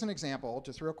 so here's an example,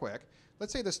 just real quick.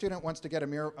 Let's say the student wants to get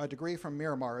a degree from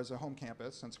Miramar as a home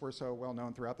campus, since we're so well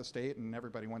known throughout the state and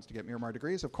everybody wants to get Miramar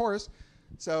degrees, of course.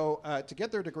 So to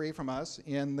get their degree from us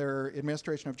in their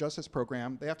Administration of Justice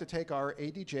program, they have to take our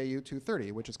ADJU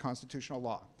 230, which is constitutional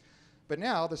law. But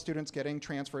now the student's getting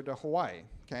transferred to Hawaii,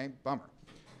 okay, bummer.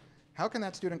 How can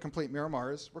that student complete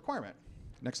Miramar's requirement?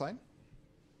 Next slide.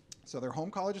 So their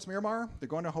home college is Miramar, they're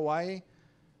going to Hawaii,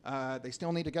 they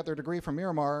still need to get their degree from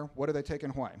Miramar. What do they take in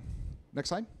Hawaii? Next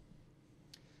slide.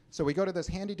 So we go to this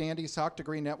handy-dandy SOC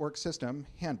degree network system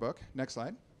handbook. Next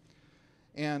slide.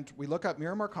 And we look up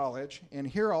Miramar College, and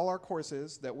here are all our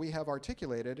courses that we have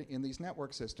articulated in these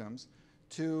network systems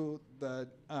to the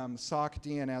SOC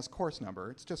DNS course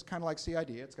number. It's just kind of like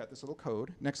CID. It's got this little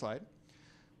code. Next slide.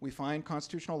 We find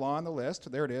constitutional law on the list.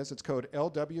 There it is. It's code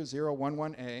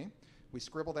LW011A. We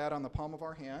scribble that on the palm of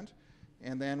our hand.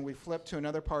 And then we flip to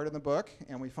another part of the book,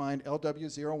 and we find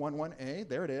LW011A.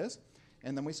 There it is.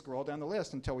 And then we scroll down the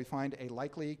list until we find a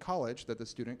likely college that the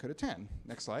student could attend.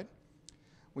 Next slide.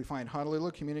 We find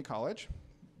Honolulu Community College.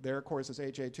 Their course is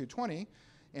HA220,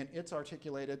 and it's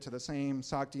articulated to the same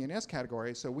SOC DNS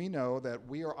category, so we know that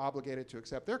we are obligated to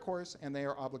accept their course, and they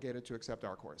are obligated to accept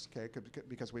our course, okay,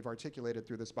 because we've articulated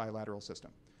through this bilateral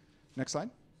system. Next slide.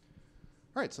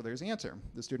 All right, so there's the answer.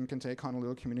 The student can take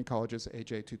Honolulu Community College's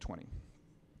HA220.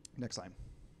 Next slide.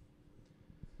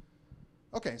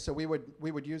 Okay, so we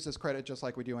would use this credit just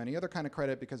like we do any other kind of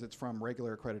credit because it's from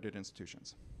regular accredited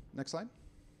institutions. Next slide.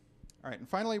 All right, and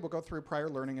finally, we'll go through prior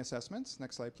learning assessments.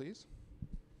 Next slide, please.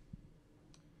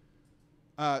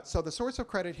 So the source of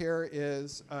credit here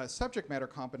is subject matter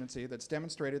competency that's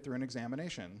demonstrated through an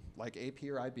examination, like AP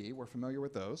or IB. We're familiar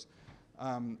with those.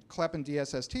 CLEP and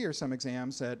DSST are some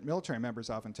exams that military members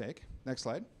often take. Next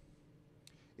slide.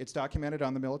 It's documented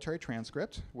on the military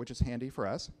transcript, which is handy for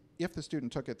us, if the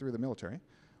student took it through the military,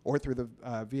 or through the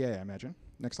VA, I imagine.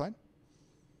 Next slide.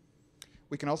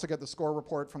 We can also get the score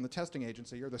report from the testing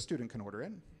agency, or the student can order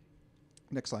it.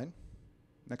 Next slide.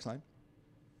 Next slide.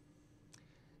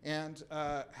 And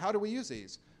how do we use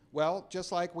these? Well,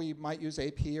 just like we might use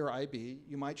AP or IB,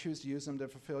 you might choose to use them to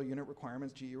fulfill unit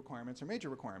requirements, GE requirements, or major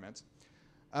requirements.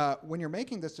 When you're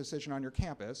making this decision on your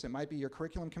campus, it might be your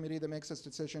curriculum committee that makes this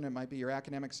decision, it might be your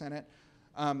academic senate.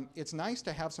 It's nice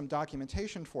to have some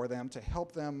documentation for them to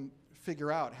help them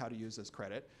figure out how to use this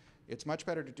credit. It's much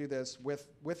better to do this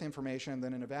with information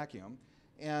than in a vacuum.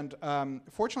 And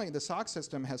fortunately, the SOC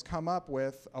system has come up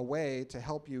with a way to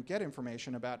help you get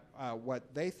information about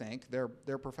what they think,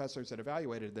 their professors that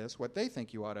evaluated this, what they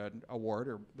think you ought to award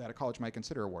or that a college might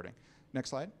consider awarding. Next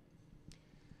slide.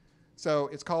 So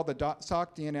it's called the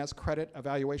SOC DNS Credit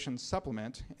Evaluation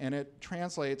Supplement, and it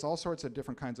translates all sorts of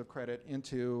different kinds of credit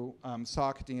into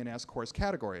SOC DNS course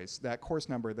categories, that course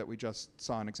number that we just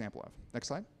saw an example of. Next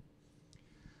slide.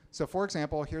 So for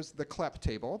example, here's the CLEP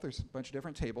table. There's a bunch of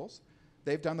different tables.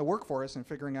 They've done the work for us in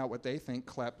figuring out what they think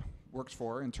CLEP works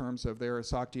for in terms of their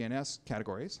SOC DNS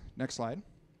categories. Next slide.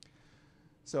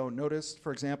 So notice,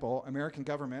 for example, American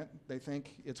government, they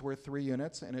think it's worth 3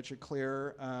 units, and it should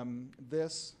clear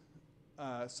this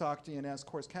SOC DNS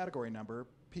course category number,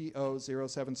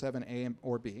 P077A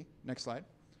or B. Next slide.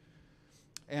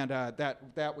 And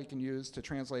that we can use to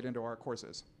translate into our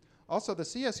courses. Also, the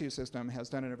CSU system has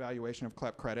done an evaluation of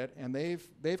CLEP credit, and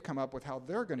they've come up with how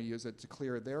they're going to use it to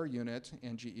clear their unit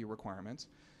and GE requirements.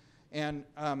 And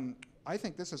I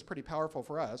think this is pretty powerful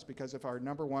for us, because if our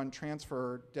 #1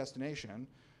 transfer destination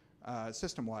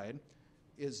system-wide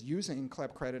is using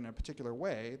CLEP credit in a particular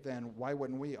way, then why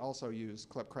wouldn't we also use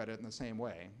CLEP credit in the same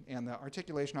way? And the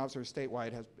articulation officers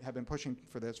statewide have been pushing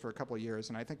for this for a couple of years,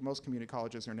 and I think most community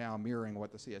colleges are now mirroring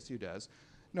what the CSU does.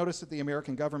 Notice that the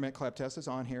American government CLEP test is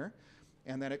on here,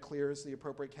 and that it clears the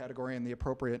appropriate category and the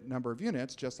appropriate number of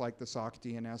units, just like the SOC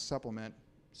DNS supplement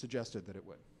suggested that it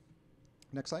would.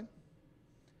 Next slide.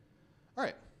 All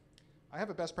right. I have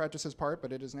a best practices part,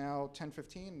 but it is now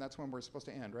 10:15. That's when we're supposed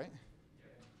to end, right?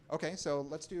 Okay, so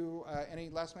let's do any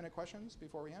last minute questions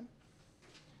before we end?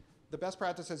 the best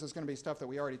practices is going to be stuff that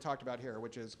we already talked about here,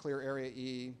 which is clear Area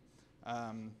E,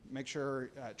 make sure,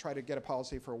 try to get a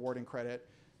policy for awarding credit,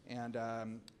 and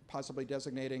possibly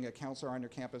designating a counselor on your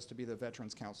campus to be the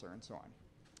veterans counselor and so on.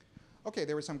 Okay,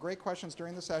 there were some great questions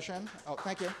during the session. Oh,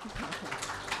 thank you.